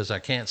weight because I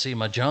can't see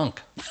my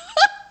junk.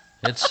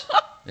 it's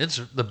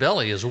the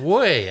belly is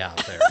way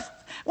out there.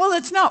 Well,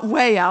 it's not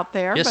way out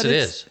there. Yes, but it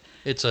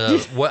it's, is.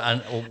 It's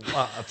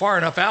far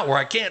enough out where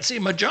I can't see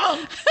my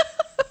junk.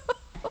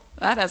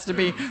 That has to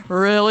be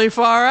really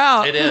far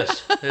out. It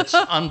is. It's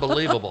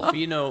unbelievable.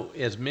 you know,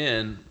 as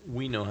men,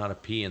 we know how to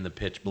pee in the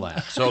pitch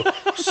black. So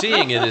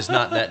seeing it is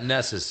not that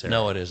necessary.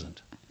 No, it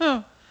isn't.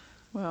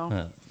 Well,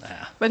 Nah.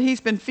 but he's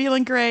been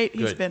feeling great.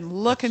 He's Good. been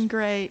looking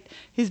great.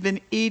 He's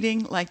been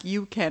eating like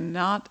you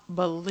cannot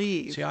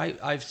believe. See,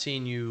 I've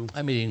seen you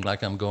I'm eating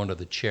like I'm going to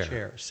the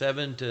chair.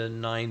 7 to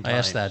 9 times. I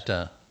asked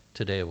that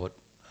today what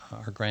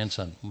our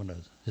grandson, what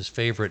his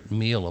favorite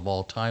meal of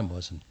all time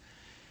was, and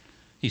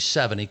he's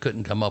 7. He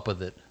couldn't come up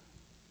with it.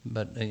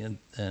 But and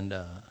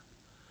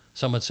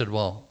someone said,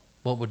 "Well,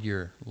 what would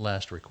your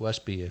last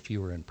request be if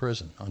you were in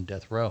prison on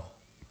death row?"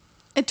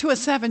 And to a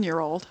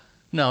 7-year-old.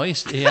 No,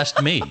 he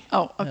asked me.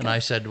 Oh, okay. And I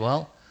said,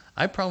 "Well,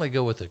 I'd probably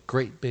go with a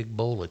great big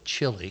bowl of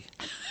chili."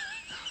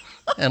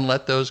 And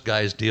let those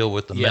guys deal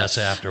with the Yes. mess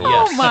afterwards.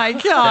 Oh my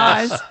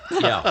gosh!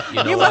 Yeah, you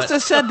know You what? must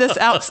have said this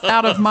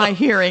out of my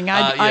hearing.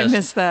 I Yes,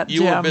 missed that.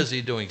 You Jim. were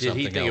busy doing Did something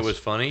he think else. it was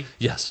funny?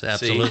 Yes, See,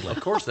 absolutely. of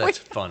course that's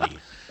funny.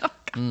 Oh,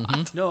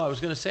 No, I was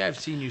going to say I've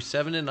seen you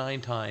 7 to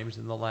 9 times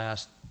in the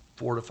last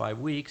 4 to 5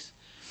 weeks.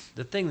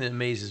 The thing that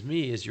amazes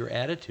me is your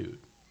attitude.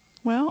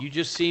 Well, You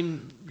just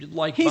seem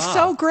like he's Bob.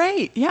 so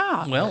great.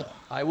 Yeah. Well,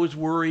 I was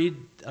worried.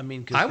 I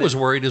mean, 'cause I was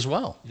worried as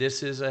well.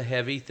 this is a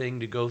heavy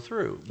thing to go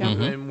through,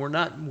 and we're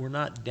not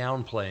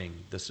downplaying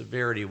the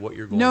severity of what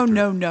you're going No, through.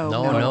 no, no,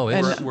 No, no. no,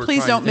 And it's- we're please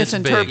trying- don't it's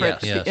big,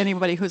 misinterpret yes.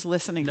 anybody who's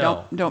listening.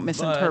 No, Don't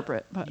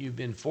misinterpret. But you've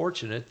been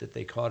fortunate that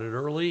they caught it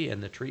early,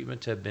 and the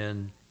treatments have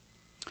been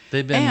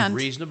They've been And-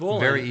 reasonable,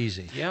 very and-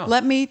 easy. Yeah.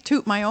 Let me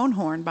toot my own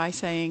horn by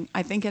saying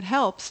I think it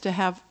helps to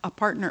have a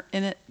partner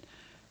in it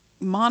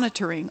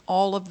monitoring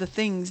all of the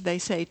things they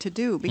say to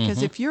do. Because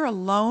Mm-hmm. if you're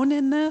alone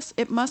in this,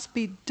 it must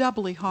be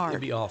doubly hard.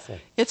 It'd be awful.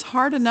 It's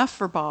hard enough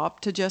for Bob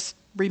to just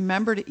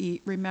remember to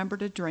eat, remember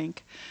to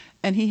drink.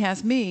 And he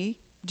has me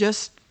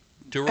just,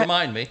 To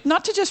remind me.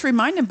 not to just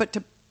remind him, but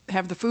to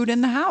have the food in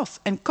the house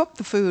and cook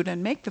the food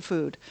and make the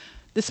food.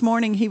 This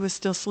morning he was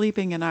still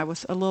sleeping and I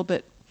was a little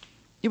bit,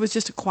 it was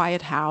just a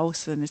quiet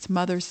house and it's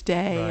Mother's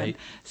Day. And Right.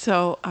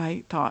 so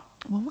I thought,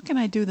 well, what can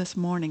I do this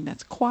morning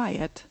that's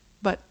quiet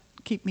but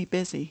keep me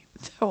busy?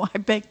 So I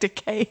baked a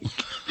cake.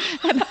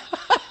 And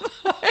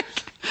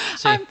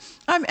See,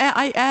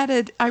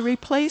 I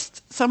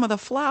replaced some of the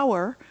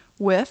flour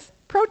with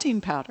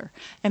protein powder,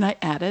 and I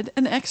added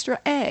an extra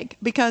egg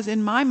because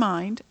in my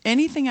mind,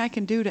 anything I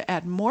can do to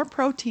add more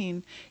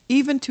protein,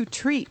 even to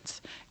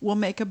treats, will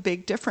make a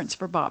big difference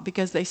for Bob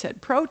because they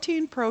said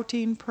protein,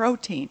 protein,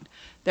 protein.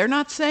 They're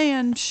not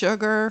saying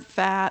sugar,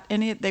 fat,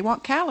 they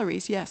want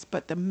calories, yes,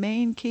 but the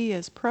main key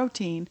is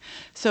protein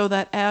so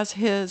that as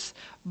his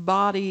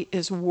body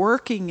is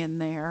working in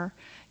there,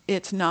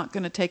 it's not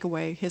going to take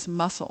away his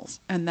muscles,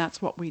 and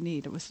that's what we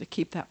need. It was to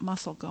keep that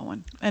muscle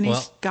going, and he's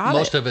well, got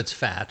most it. of it's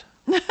fat,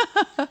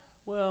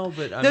 Well,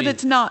 but I That mean,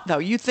 it's not, though.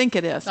 You think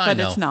it is, I but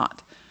know. it's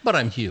not. but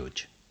I'm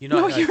huge. you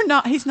know, No, I, you're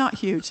not. He's not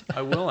huge.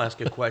 I will ask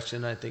a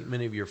question. I think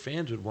many of your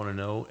fans would want to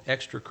know: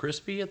 extra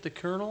crispy at the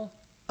Colonel?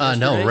 No,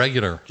 yesterday?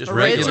 regular. Just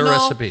regular Original.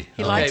 recipe.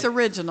 He Oh. likes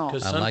original.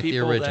 Because I some like the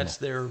people, original. that's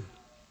their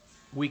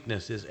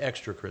weakness is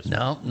extra crispy.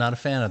 No, not a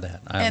fan of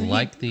that. I And he-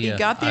 like the. he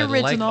got the I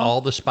like original, all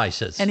the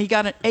spices. And he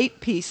got an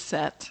 8-piece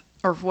set,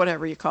 or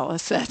whatever you call a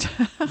set.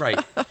 Right.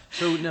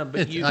 So no,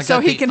 but you. I So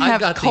got he the- can I have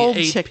got cold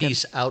the chicken.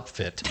 8-piece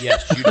outfit.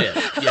 Yes, you did.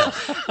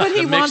 Yes. But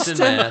he The mix wants and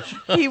to. match.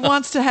 He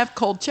wants to have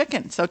cold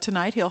chicken. So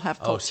tonight he'll have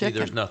Oh, cold see, chicken.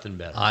 there's nothing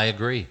better. I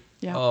agree.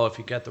 Yeah. Oh, if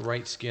you got the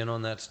right skin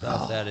on that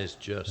stuff, that is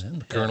just.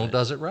 And the Colonel heaven.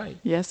 does it right.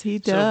 Yes, he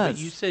So, does.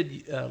 but you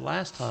said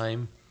last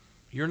time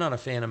you're not a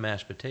fan of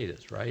mashed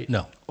potatoes, right?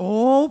 No,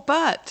 Oh,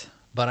 but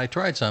but I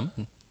tried some.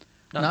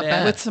 Not bad.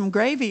 bad. with some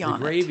gravy The on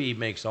it. gravy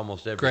makes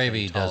almost everything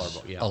Gravy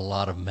tolerable. does Yeah. a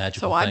lot of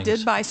magical So things. I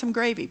did buy some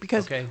gravy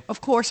because, Okay.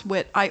 of course,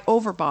 Whit, I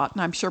overbought,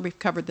 and I'm sure we've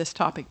covered this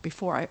topic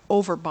before. I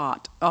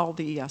overbought all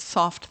the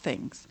soft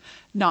things,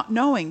 not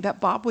knowing that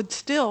Bob would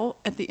still,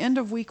 at the end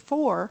of week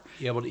 4,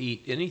 Be able to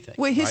eat anything.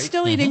 well, he's right?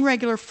 still eating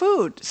regular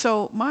food.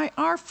 So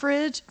our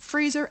fridge,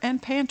 freezer,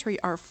 and pantry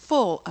are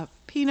full of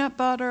peanut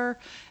butter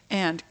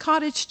and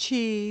cottage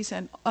cheese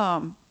and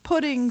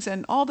puddings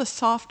and all the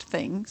soft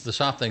things. The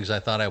soft things I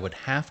thought I would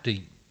have to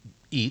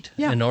eat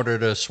Yeah. in order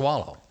to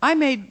swallow. I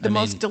made the I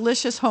most mean-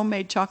 delicious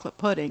homemade chocolate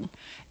pudding,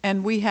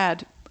 and we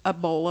had a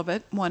bowl of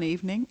it one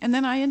evening, and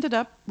then I ended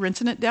up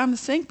rinsing it down the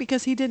sink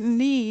because he didn't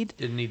need.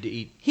 Didn't need to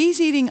eat. He's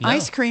eating No.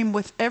 ice cream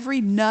with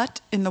every nut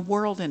in the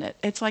world in it.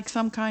 It's like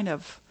some kind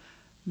of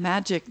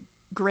magic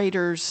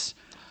grater's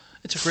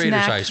It's a Grater's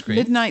snack, ice cream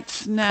midnight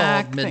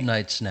snack. called thing.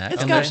 Midnight Snack.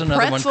 It's and got there's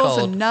another one pretzels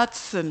called and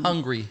nuts and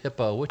Hungry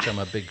Hippo, which I'm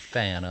a big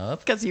fan of.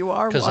 because you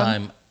are Because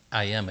one.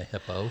 I am a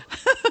hippo.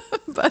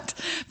 but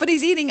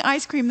he's eating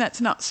ice cream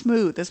that's not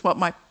smooth is what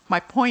my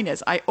point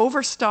is. I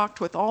overstocked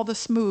with all the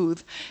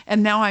smooth,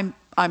 and now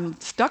I'm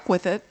stuck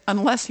with it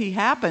unless he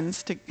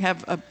happens to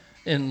have a.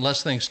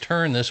 Unless things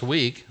turn this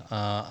week,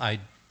 I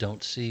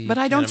don't see But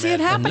I don't see it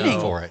imagine. a happening.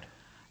 need for it.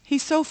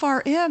 He's so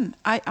far in.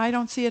 I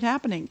don't see it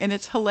happening, and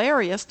it's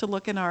hilarious to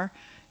look in our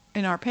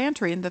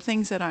pantry and the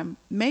things that I'm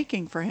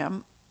making for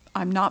him.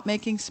 I'm not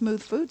making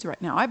smooth foods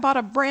right now. I bought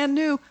a brand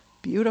new,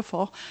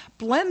 beautiful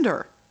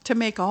blender to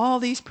make all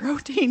these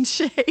protein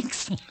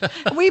shakes.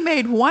 We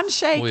made one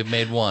shake We've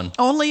made one.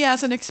 only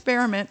as an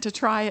experiment to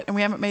try it, and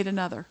we haven't made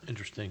another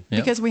Interesting.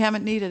 Yep. because we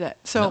haven't needed it.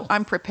 So No.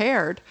 I'm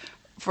prepared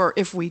for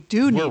if we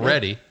do need We're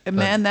ready, it. but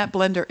Man, that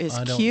blender is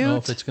I don't cute. know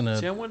if it's going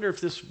See, I to. wonder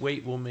if this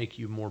weight will make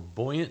you more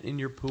buoyant in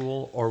your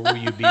pool, or will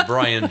you be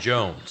Brian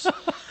Jones?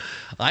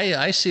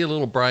 I see a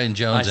little Brian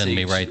Jones I in see,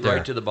 me right there.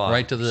 right to the bottom.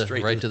 Right to the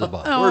Straight to the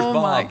bottom. Oh, Where's my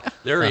Bob? God.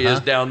 There he is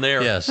down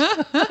there. Yes.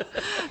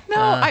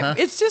 No,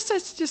 it's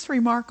just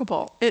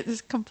remarkable. It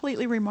is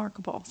completely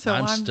remarkable. So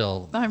I'm I'm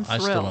still thrilled. I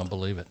still don't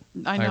believe it.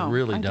 I know. I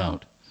really I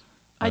don't.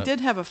 I did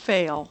have a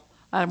fail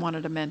I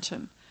wanted to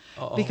mention.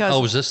 Because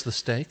Oh, is this the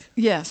steak?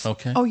 yes.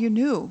 Okay. Oh, you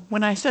knew.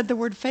 When I said the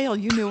word fail,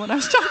 you knew what I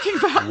was talking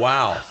about.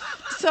 Wow.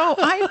 So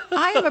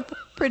I am a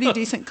pretty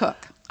decent cook.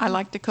 I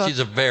like to cook. She's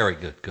a very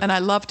good cook. And I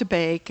love to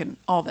bake and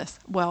all this.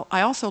 Well, I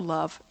also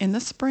love, in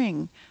the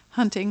spring,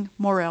 hunting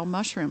morel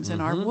mushrooms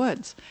in our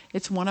woods.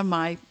 It's one of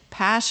my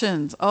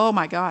passions. Oh,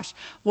 my gosh.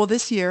 Well,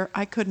 this year,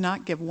 I could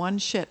not give one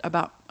care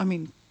about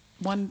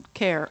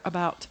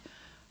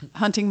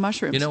hunting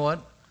mushrooms. You know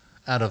what?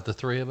 Out of the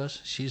three of us,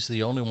 she's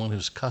the only one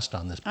who's cussed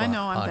on this I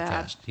know, I'm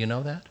podcast. bad. You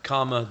know that?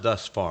 Comma,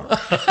 thus far.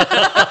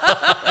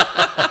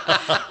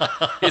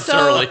 It's So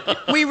early.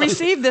 we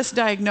received this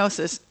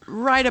diagnosis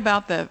right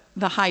about the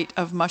height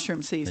of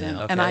mushroom season.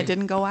 Yeah. And I Okay.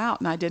 didn't go out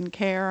and I didn't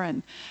care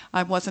and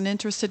I wasn't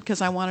interested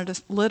because I wanted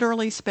to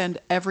literally spend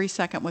every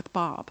second with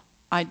Bob.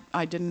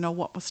 I didn't know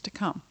what was to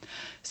come.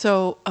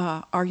 So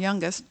our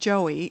youngest,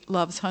 Joey,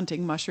 loves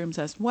hunting mushrooms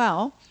as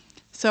well.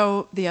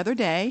 So the other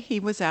day he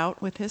was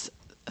out with his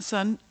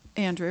son,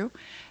 Andrew,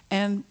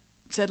 and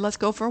said, let's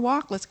go for a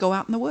walk. Let's go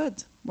out in the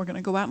woods. We're going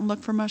to go out and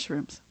look for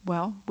mushrooms.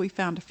 Well, we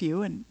found a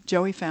few, and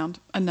Joey found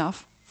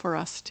enough for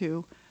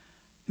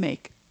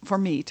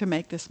me to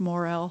make this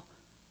morel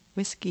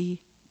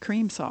whiskey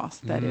cream sauce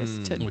that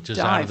is to Which is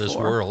die out of this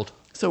for. world.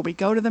 So we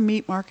go to the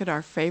meat market,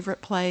 our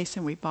favorite place,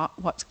 and we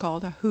bought what's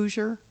called a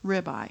Hoosier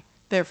ribeye.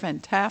 They're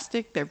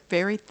fantastic. They're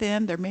very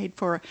thin. They're made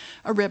for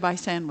a ribeye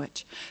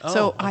sandwich.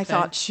 So I okay.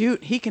 thought,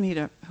 shoot, he can eat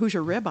a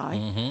Hoosier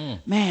ribeye.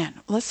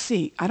 Man, let's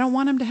see. I don't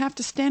want him to have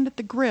to stand at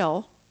the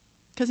grill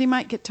because he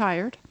might get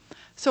tired.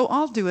 So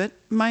I'll do it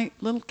my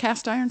little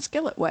cast iron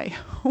skillet way.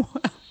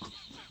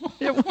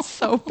 It was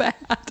so bad.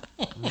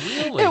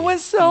 Really? It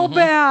was so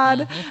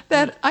bad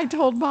that I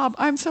told Bob,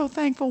 I'm so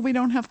thankful we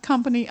don't have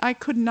company. I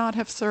could not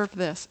have served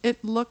this.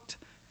 It looked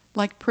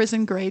like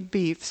prison grade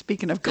beef,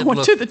 speaking of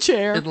going to the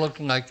chair. It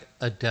looked like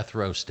a death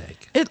row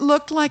steak. It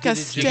looked like a Did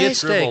steak. you get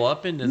shrivel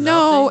up into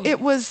No, nothing? it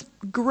was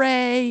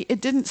gray.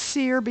 It didn't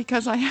sear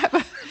because I have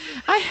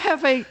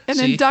an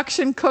See,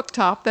 induction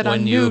cooktop that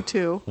I'm new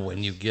to.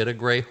 When you get a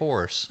gray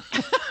horse,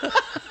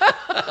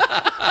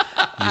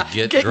 you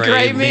get, Get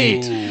gray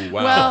meat. Ooh,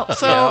 wow. Well,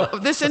 so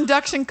this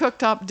induction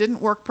cooktop didn't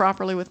work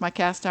properly with my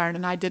cast iron,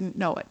 and I didn't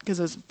know it because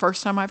it was the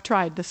first time I've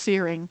tried the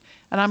searing,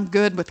 and I'm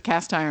good with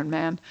cast iron,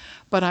 man,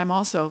 but I'm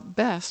also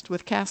best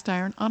with cast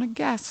iron on a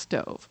gas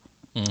stove.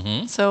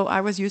 Mm-hmm. So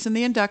I was using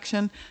the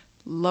induction.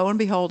 Lo and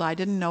behold, I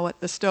didn't know it.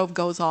 The stove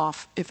goes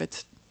off if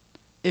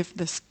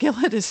the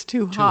skillet is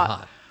too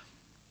hot.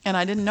 And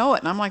I didn't know it.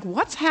 And I'm like,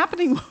 what's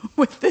happening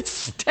with this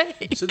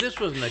steak? So this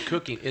wasn't a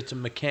cooking; it's a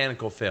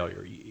mechanical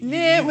failure.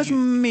 It was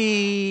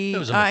me. It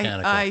was a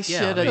mechanical. I Yeah,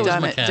 should it have was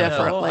done it mechanical.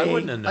 differently. I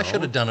wouldn't have known. I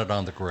should have done it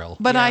on the grill.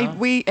 But Yeah.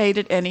 we ate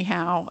it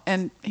anyhow,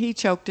 and he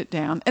choked it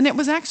down. And it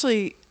was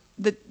actually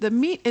the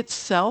meat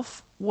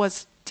itself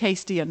was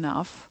tasty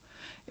enough.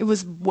 It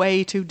was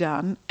way too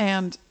done,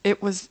 and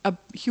it was a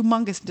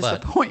humongous But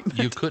disappointment.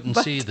 you couldn't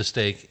But- see the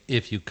steak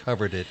if you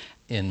covered it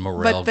in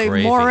morel But the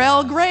gravy.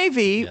 morel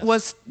gravy Yes.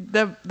 was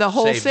the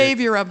whole Saved it.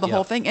 savior of the Yeah.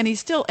 whole thing, and he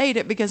still ate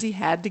it because he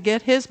had to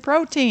get his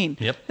protein.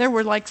 Yep. There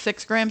were like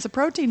 6 grams of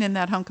protein in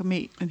that hunk of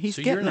meat, and he's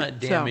So you're getting not it.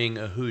 So- damning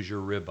a Hoosier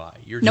ribeye.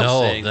 You're just No,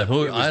 saying the that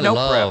Hoo- it was I no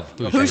love prep.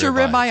 Hoosier Hoosier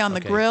ribeye. ribeye on the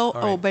Okay, grill,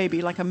 all right. oh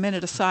baby, like a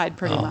minute aside,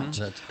 pretty much.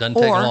 That doesn't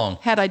take or long.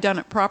 had I done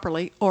it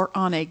properly, or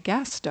on a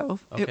gas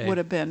stove, it Okay. would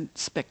have been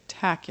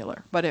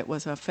spectacular. But it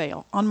was a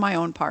fail on my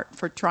own part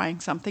for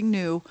trying something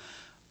new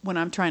when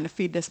I'm trying to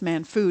feed this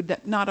man food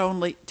that not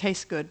only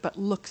tastes good but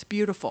looks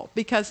beautiful,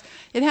 because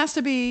it has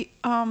to be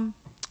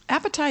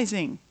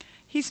appetizing.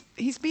 He's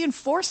being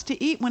forced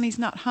to eat when he's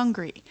not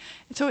hungry,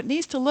 so it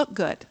needs to look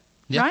good,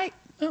 Yeah. right?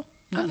 Well,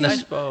 not I necess-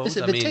 suppose.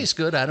 If I it mean, tastes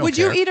good, I don't Would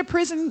care. you eat a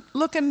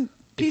prison-looking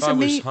piece If I of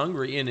was meat?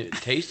 hungry and it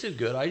tasted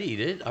good, I'd eat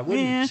it. I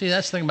wouldn't. Yeah. See,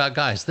 that's the thing about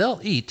guys. They'll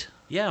eat.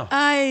 Yeah.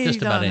 I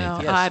Just about don't know.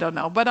 anything. Yes. I don't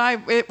know, but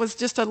it was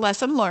just a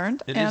lesson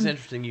learned. It is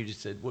interesting. You just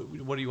said,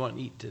 "What do you want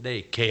to eat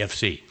today?"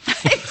 KFC.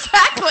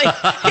 Exactly.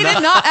 He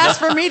did not ask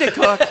for me to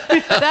cook.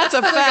 That's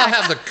a fact. I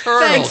have the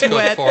colonel Thanks, cook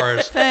Whit. for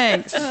us.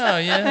 Thanks. Oh,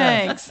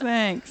 yeah.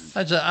 Thanks.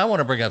 I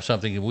want to bring up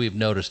something that we've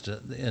noticed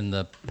in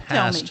the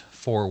past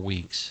 4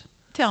 weeks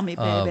Tell me,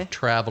 baby. of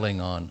traveling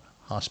on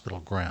hospital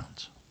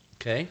grounds.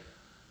 Okay.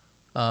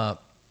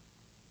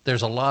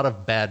 There's a lot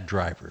of bad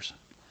drivers.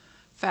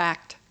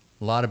 Fact.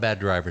 A lot of bad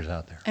drivers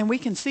out there. And we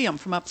can see them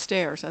from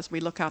upstairs as we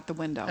look out the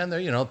window. And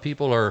there,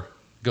 people are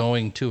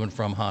going to and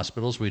from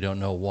hospitals. We don't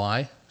know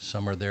why.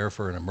 Some are there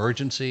for an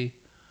emergency.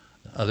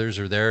 Others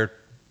are there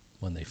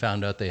when they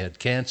found out they had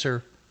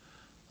cancer.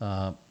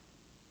 The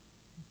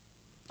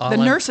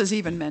nurses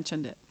even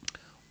mentioned it.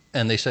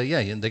 And they say,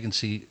 yeah, they can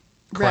see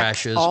Wrecks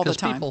crashes all the because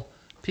time.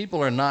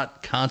 people are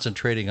not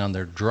concentrating on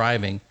their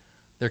driving.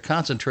 They're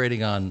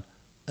concentrating on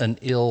an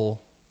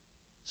ill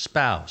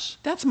spouse,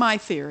 That's my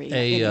theory.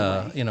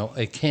 Anyway.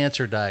 a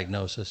cancer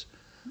diagnosis.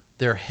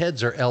 Their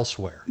heads are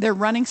elsewhere. They're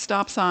running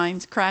stop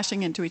signs,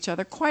 crashing into each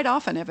other quite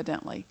often,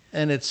 evidently.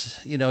 And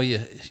it's, you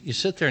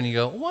sit there and you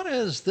go, what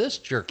is this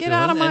jerk Get doing?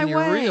 out of my and you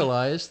way.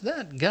 realize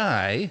that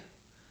guy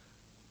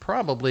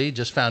probably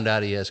just found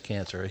out he has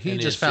cancer. He And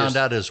just it's found just-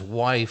 out his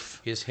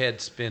wife. His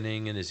head's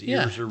spinning and his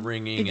Yeah, ears are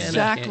ringing.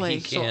 exactly.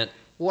 And he can't.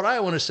 What I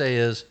want to say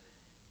is,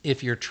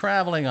 if you're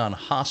traveling on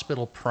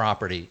hospital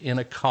property in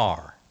a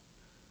car,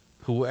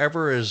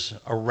 whoever is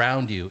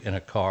around you in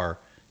a car,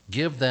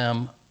 give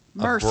them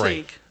a Mercy.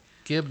 break.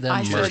 Give them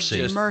I said mercy.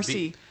 just-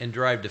 Mercy. And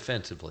drive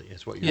defensively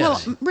is what you're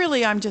Yes. saying. Well,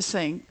 really, I'm just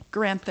saying,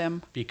 grant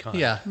them. Be kind.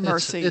 Yeah,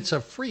 Mercy. It's a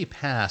free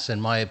pass,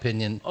 in my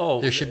opinion. Oh,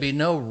 there should be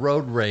no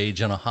road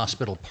rage on a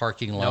hospital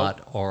parking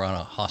lot or on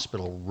a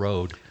hospital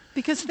road.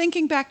 Because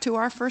thinking back to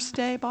our first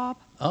day, Bob,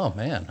 Oh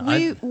man,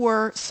 we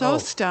were so Oh.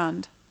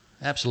 stunned,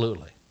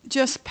 absolutely.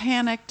 just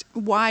panicked,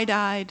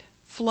 wide-eyed,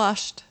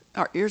 flushed.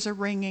 Our ears are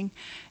ringing,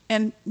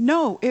 and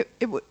no,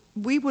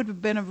 we would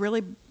have been a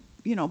really,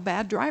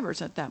 bad drivers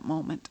at that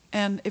moment.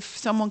 And if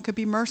someone could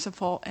be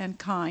merciful and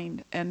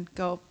kind and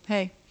go,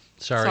 hey,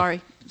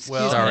 Sorry. excuse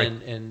Well, me.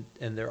 Sorry.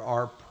 and there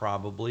are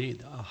probably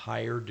a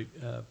higher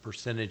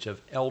percentage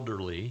of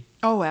elderly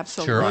Oh,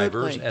 absolutely.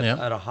 drivers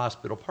Yeah. at a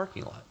hospital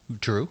parking lot.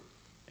 True.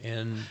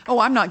 And Oh,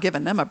 I'm not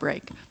giving them a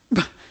break.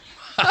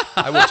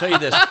 I will tell you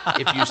this: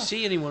 if you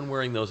see anyone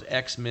wearing those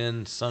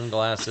X-Men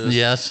sunglasses,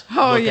 Yes.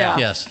 Oh, Look yeah. out.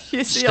 Yes.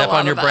 You see a Step lot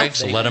on your of that.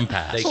 brakes. Let them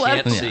pass. They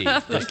Let can't them- see.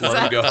 Just let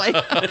them go.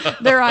 Exactly.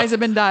 Their eyes have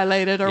been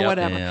dilated or Yep.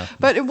 whatever. Yeah.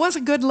 But it was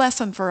a good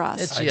lesson for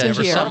us It's to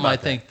for hear. some, I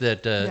about think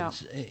that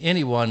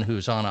anyone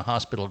who's on a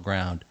hospital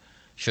ground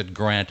should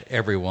grant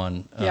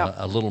everyone Yeah.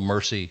 a little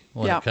mercy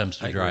when Yeah. it comes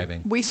to I agree.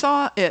 driving. We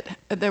saw it.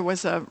 There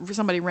was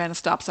somebody ran a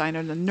stop sign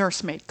and the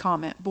nurse made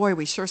comment, boy,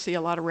 we sure see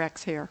a lot of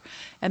wrecks here.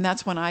 And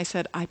that's when I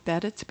said, I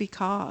bet it's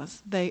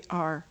because they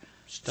are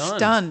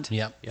stunned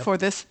Yep. for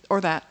this or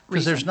that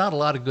Because reason. there's not a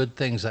lot of good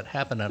things that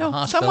happen at No, a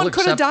hospital. someone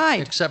could have except- died.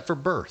 Except for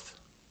birth.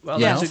 Well,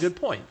 Yes. that's a good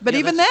point. But Yeah,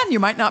 even that's- then, you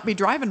might not be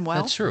driving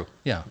well. That's true.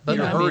 Yeah. But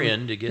You're I mean,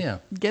 hurrying to get. Yeah.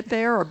 Get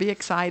there or be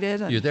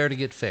excited. And You're there to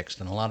get fixed,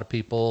 and a lot of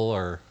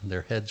people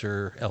their heads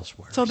are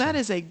elsewhere. so that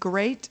is a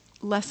great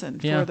lesson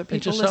yeah, for the people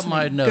it's just listening. something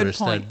I'd Good noticed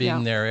point. that being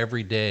yeah. there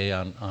every day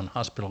on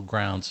hospital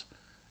grounds,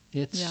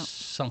 it's Yeah.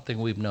 something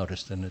we've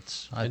noticed, and I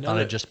thought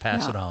Another- I'd just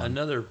pass Yeah. it on.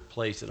 Another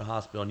place at a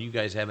hospital, and you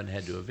guys haven't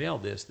had to avail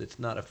this, that's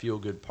not a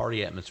feel-good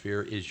party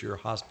atmosphere, is your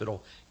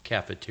hospital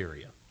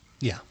cafeteria.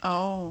 Yeah.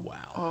 Oh. Wow.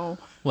 Oh.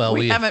 Well,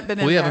 we haven't been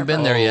in we there, haven't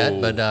been but- there yet,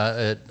 Oh.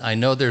 but I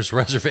know there's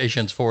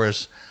reservations for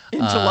us In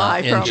July,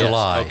 In probably.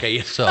 July. Yes,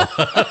 okay. So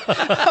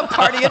A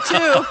party of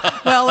two.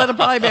 Well, it'll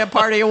probably be a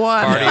party of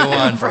one. Party of one.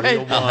 I'm Party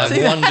afraid. of I'll have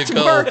See, one to that's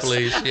go, worse.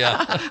 please.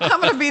 Yeah.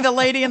 I'm going to be the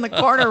lady in the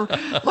corner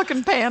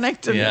looking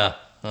panicked and Yeah.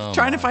 Oh,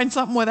 trying to my. find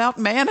something without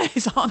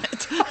mayonnaise on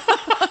it.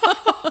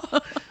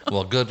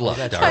 Well, good luck,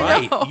 That's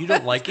darling. right. You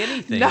don't like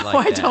anything No, like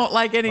I that. don't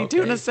like any Okay.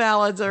 tuna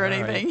salads or All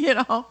anything,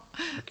 right.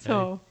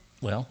 So,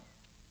 Well,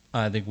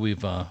 I think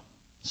we've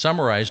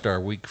summarized our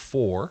week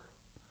 4.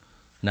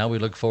 Now we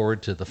look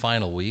forward to the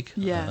final week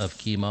Yes. of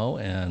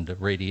chemo and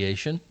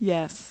radiation,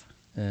 yes.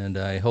 and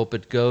I hope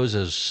it goes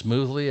as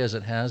smoothly as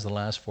it has the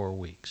last 4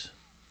 weeks.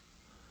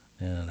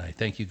 And I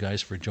thank you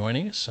guys for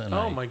joining us. And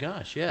Oh my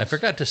gosh, yes. I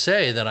forgot to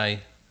say that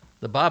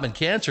the Bob and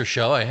Cancer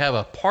Show, I have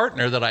a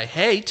partner that I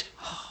hate,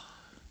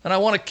 and I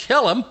want to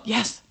kill him.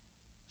 Yes.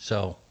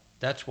 So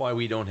That's why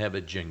we don't have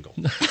a jingle.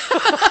 Wait,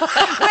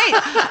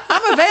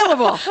 I'm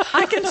available.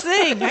 I can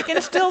sing. I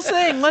can still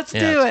sing. Let's yeah,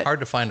 do it's it.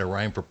 hard to find a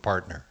rhyme for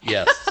partner.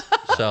 Yes.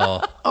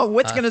 So Oh,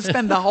 Whit's going to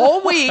spend the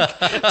whole week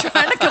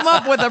trying to come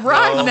up with a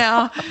rhyme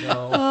now.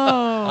 No.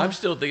 Oh. I'm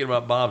still thinking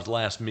about Bob's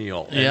last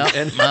meal and, Yeah.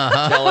 and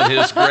telling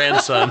his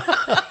grandson,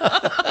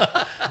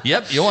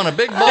 yep, you want a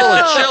big bowl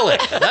of chili.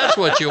 That's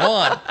what you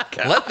want.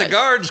 Let the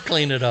guards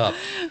clean it up.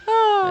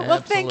 Oh,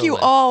 well, thank you Absolutely.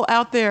 all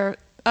out there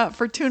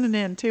for tuning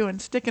in, too,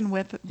 and sticking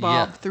with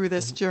Bob Yeah. through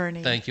this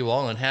journey. Thank you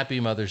all, and happy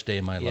Mother's Day,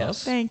 my love.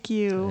 Yes. Thank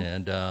you.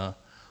 And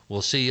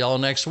we'll see you all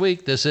next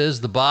week. This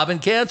is the Bob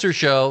and Cancer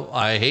Show.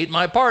 I hate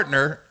my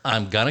partner.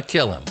 I'm going to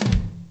kill him.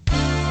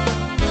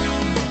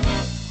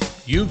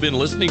 You've been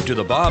listening to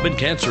the Bob and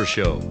Cancer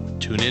Show.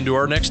 Tune into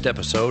our next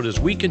episode as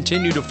we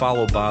continue to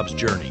follow Bob's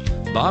journey.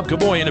 Bob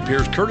Kaboyan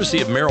appears courtesy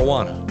of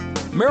marijuana.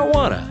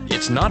 Marijuana,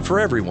 it's not for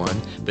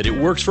everyone, but it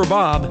works for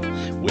Bob.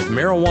 With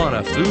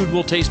marijuana, food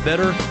will taste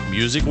better,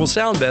 music will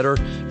sound better,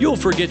 you'll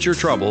forget your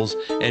troubles,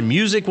 and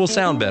music will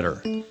sound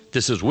better.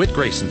 This is Whit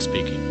Grayson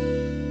speaking.